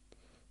men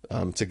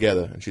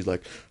together, and she's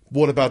like,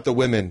 "What about the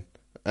women?"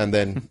 And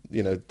then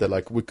they're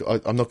like,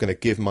 "I'm not going to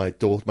give my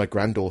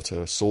granddaughter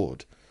a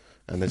sword,"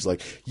 and there's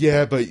like,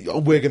 "Yeah, but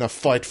we're going to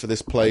fight for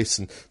this place,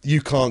 and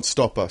you can't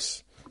stop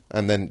us."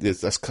 And then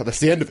that's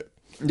the end of it.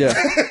 Yeah,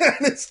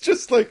 and it's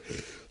just like,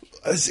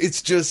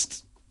 it's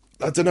just,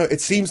 I don't know.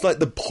 It seems like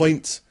the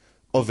point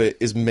of it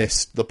is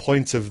missed. The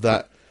point of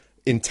that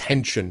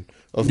intention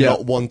of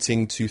not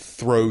wanting to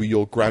throw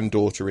your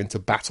granddaughter into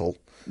battle,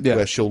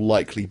 where she'll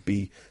likely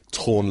be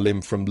torn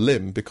limb from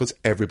limb, because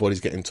everybody's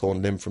getting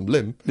torn limb from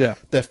limb. Yeah.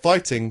 They're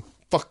fighting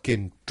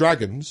fucking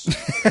dragons.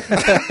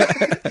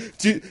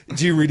 Do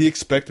you really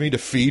expect me to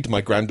feed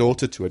my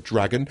granddaughter to a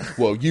dragon?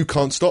 Well, you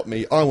can't stop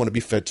me. I want to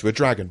be fed to a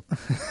dragon.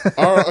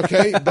 All right,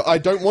 okay, but I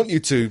don't want you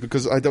to,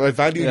 because I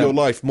value your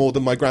life more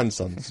than my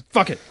grandson's.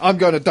 Fuck it. I'm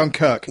going to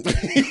Dunkirk.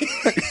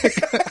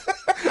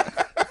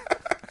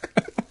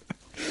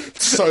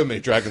 So many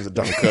dragons at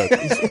Dunkirk.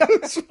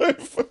 It's so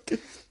fucking...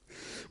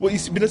 Well,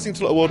 you've been listening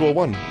to like World War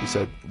One. You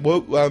said.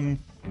 What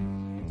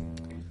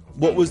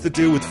was the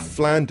deal with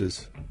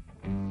Flanders?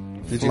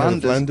 Did you know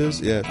Flanders?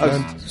 Yeah,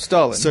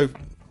 Stalin. So,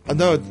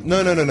 No.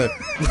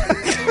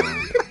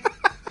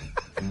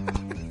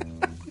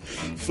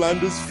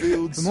 Flanders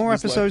Fields. For more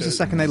episodes the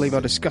second they leave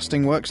our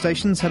disgusting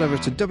workstations, head over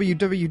to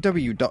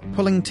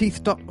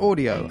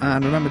www.pullingteeth.audio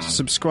and remember to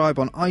subscribe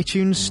on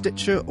iTunes,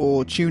 Stitcher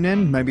or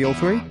TuneIn, maybe all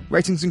three.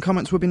 Ratings and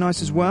comments would be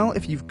nice as well.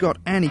 If you've got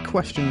any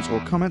questions or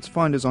comments,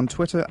 find us on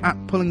Twitter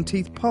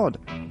 @PullingTeethPod.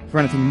 For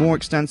anything more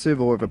extensive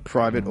or of a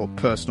private or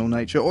personal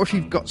nature, or if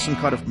you've got some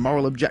kind of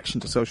moral objection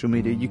to social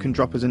media, you can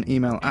drop us an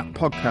email at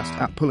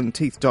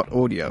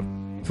podcast@pullingteeth.audio.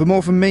 For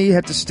more from me,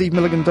 head to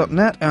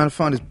stevemilligan.net and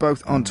find us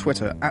both on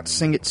Twitter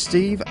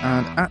 @SingItSteve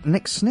and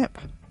 @NickSnip.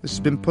 This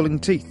has been Pulling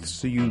Teeth.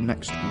 See you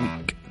next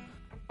week.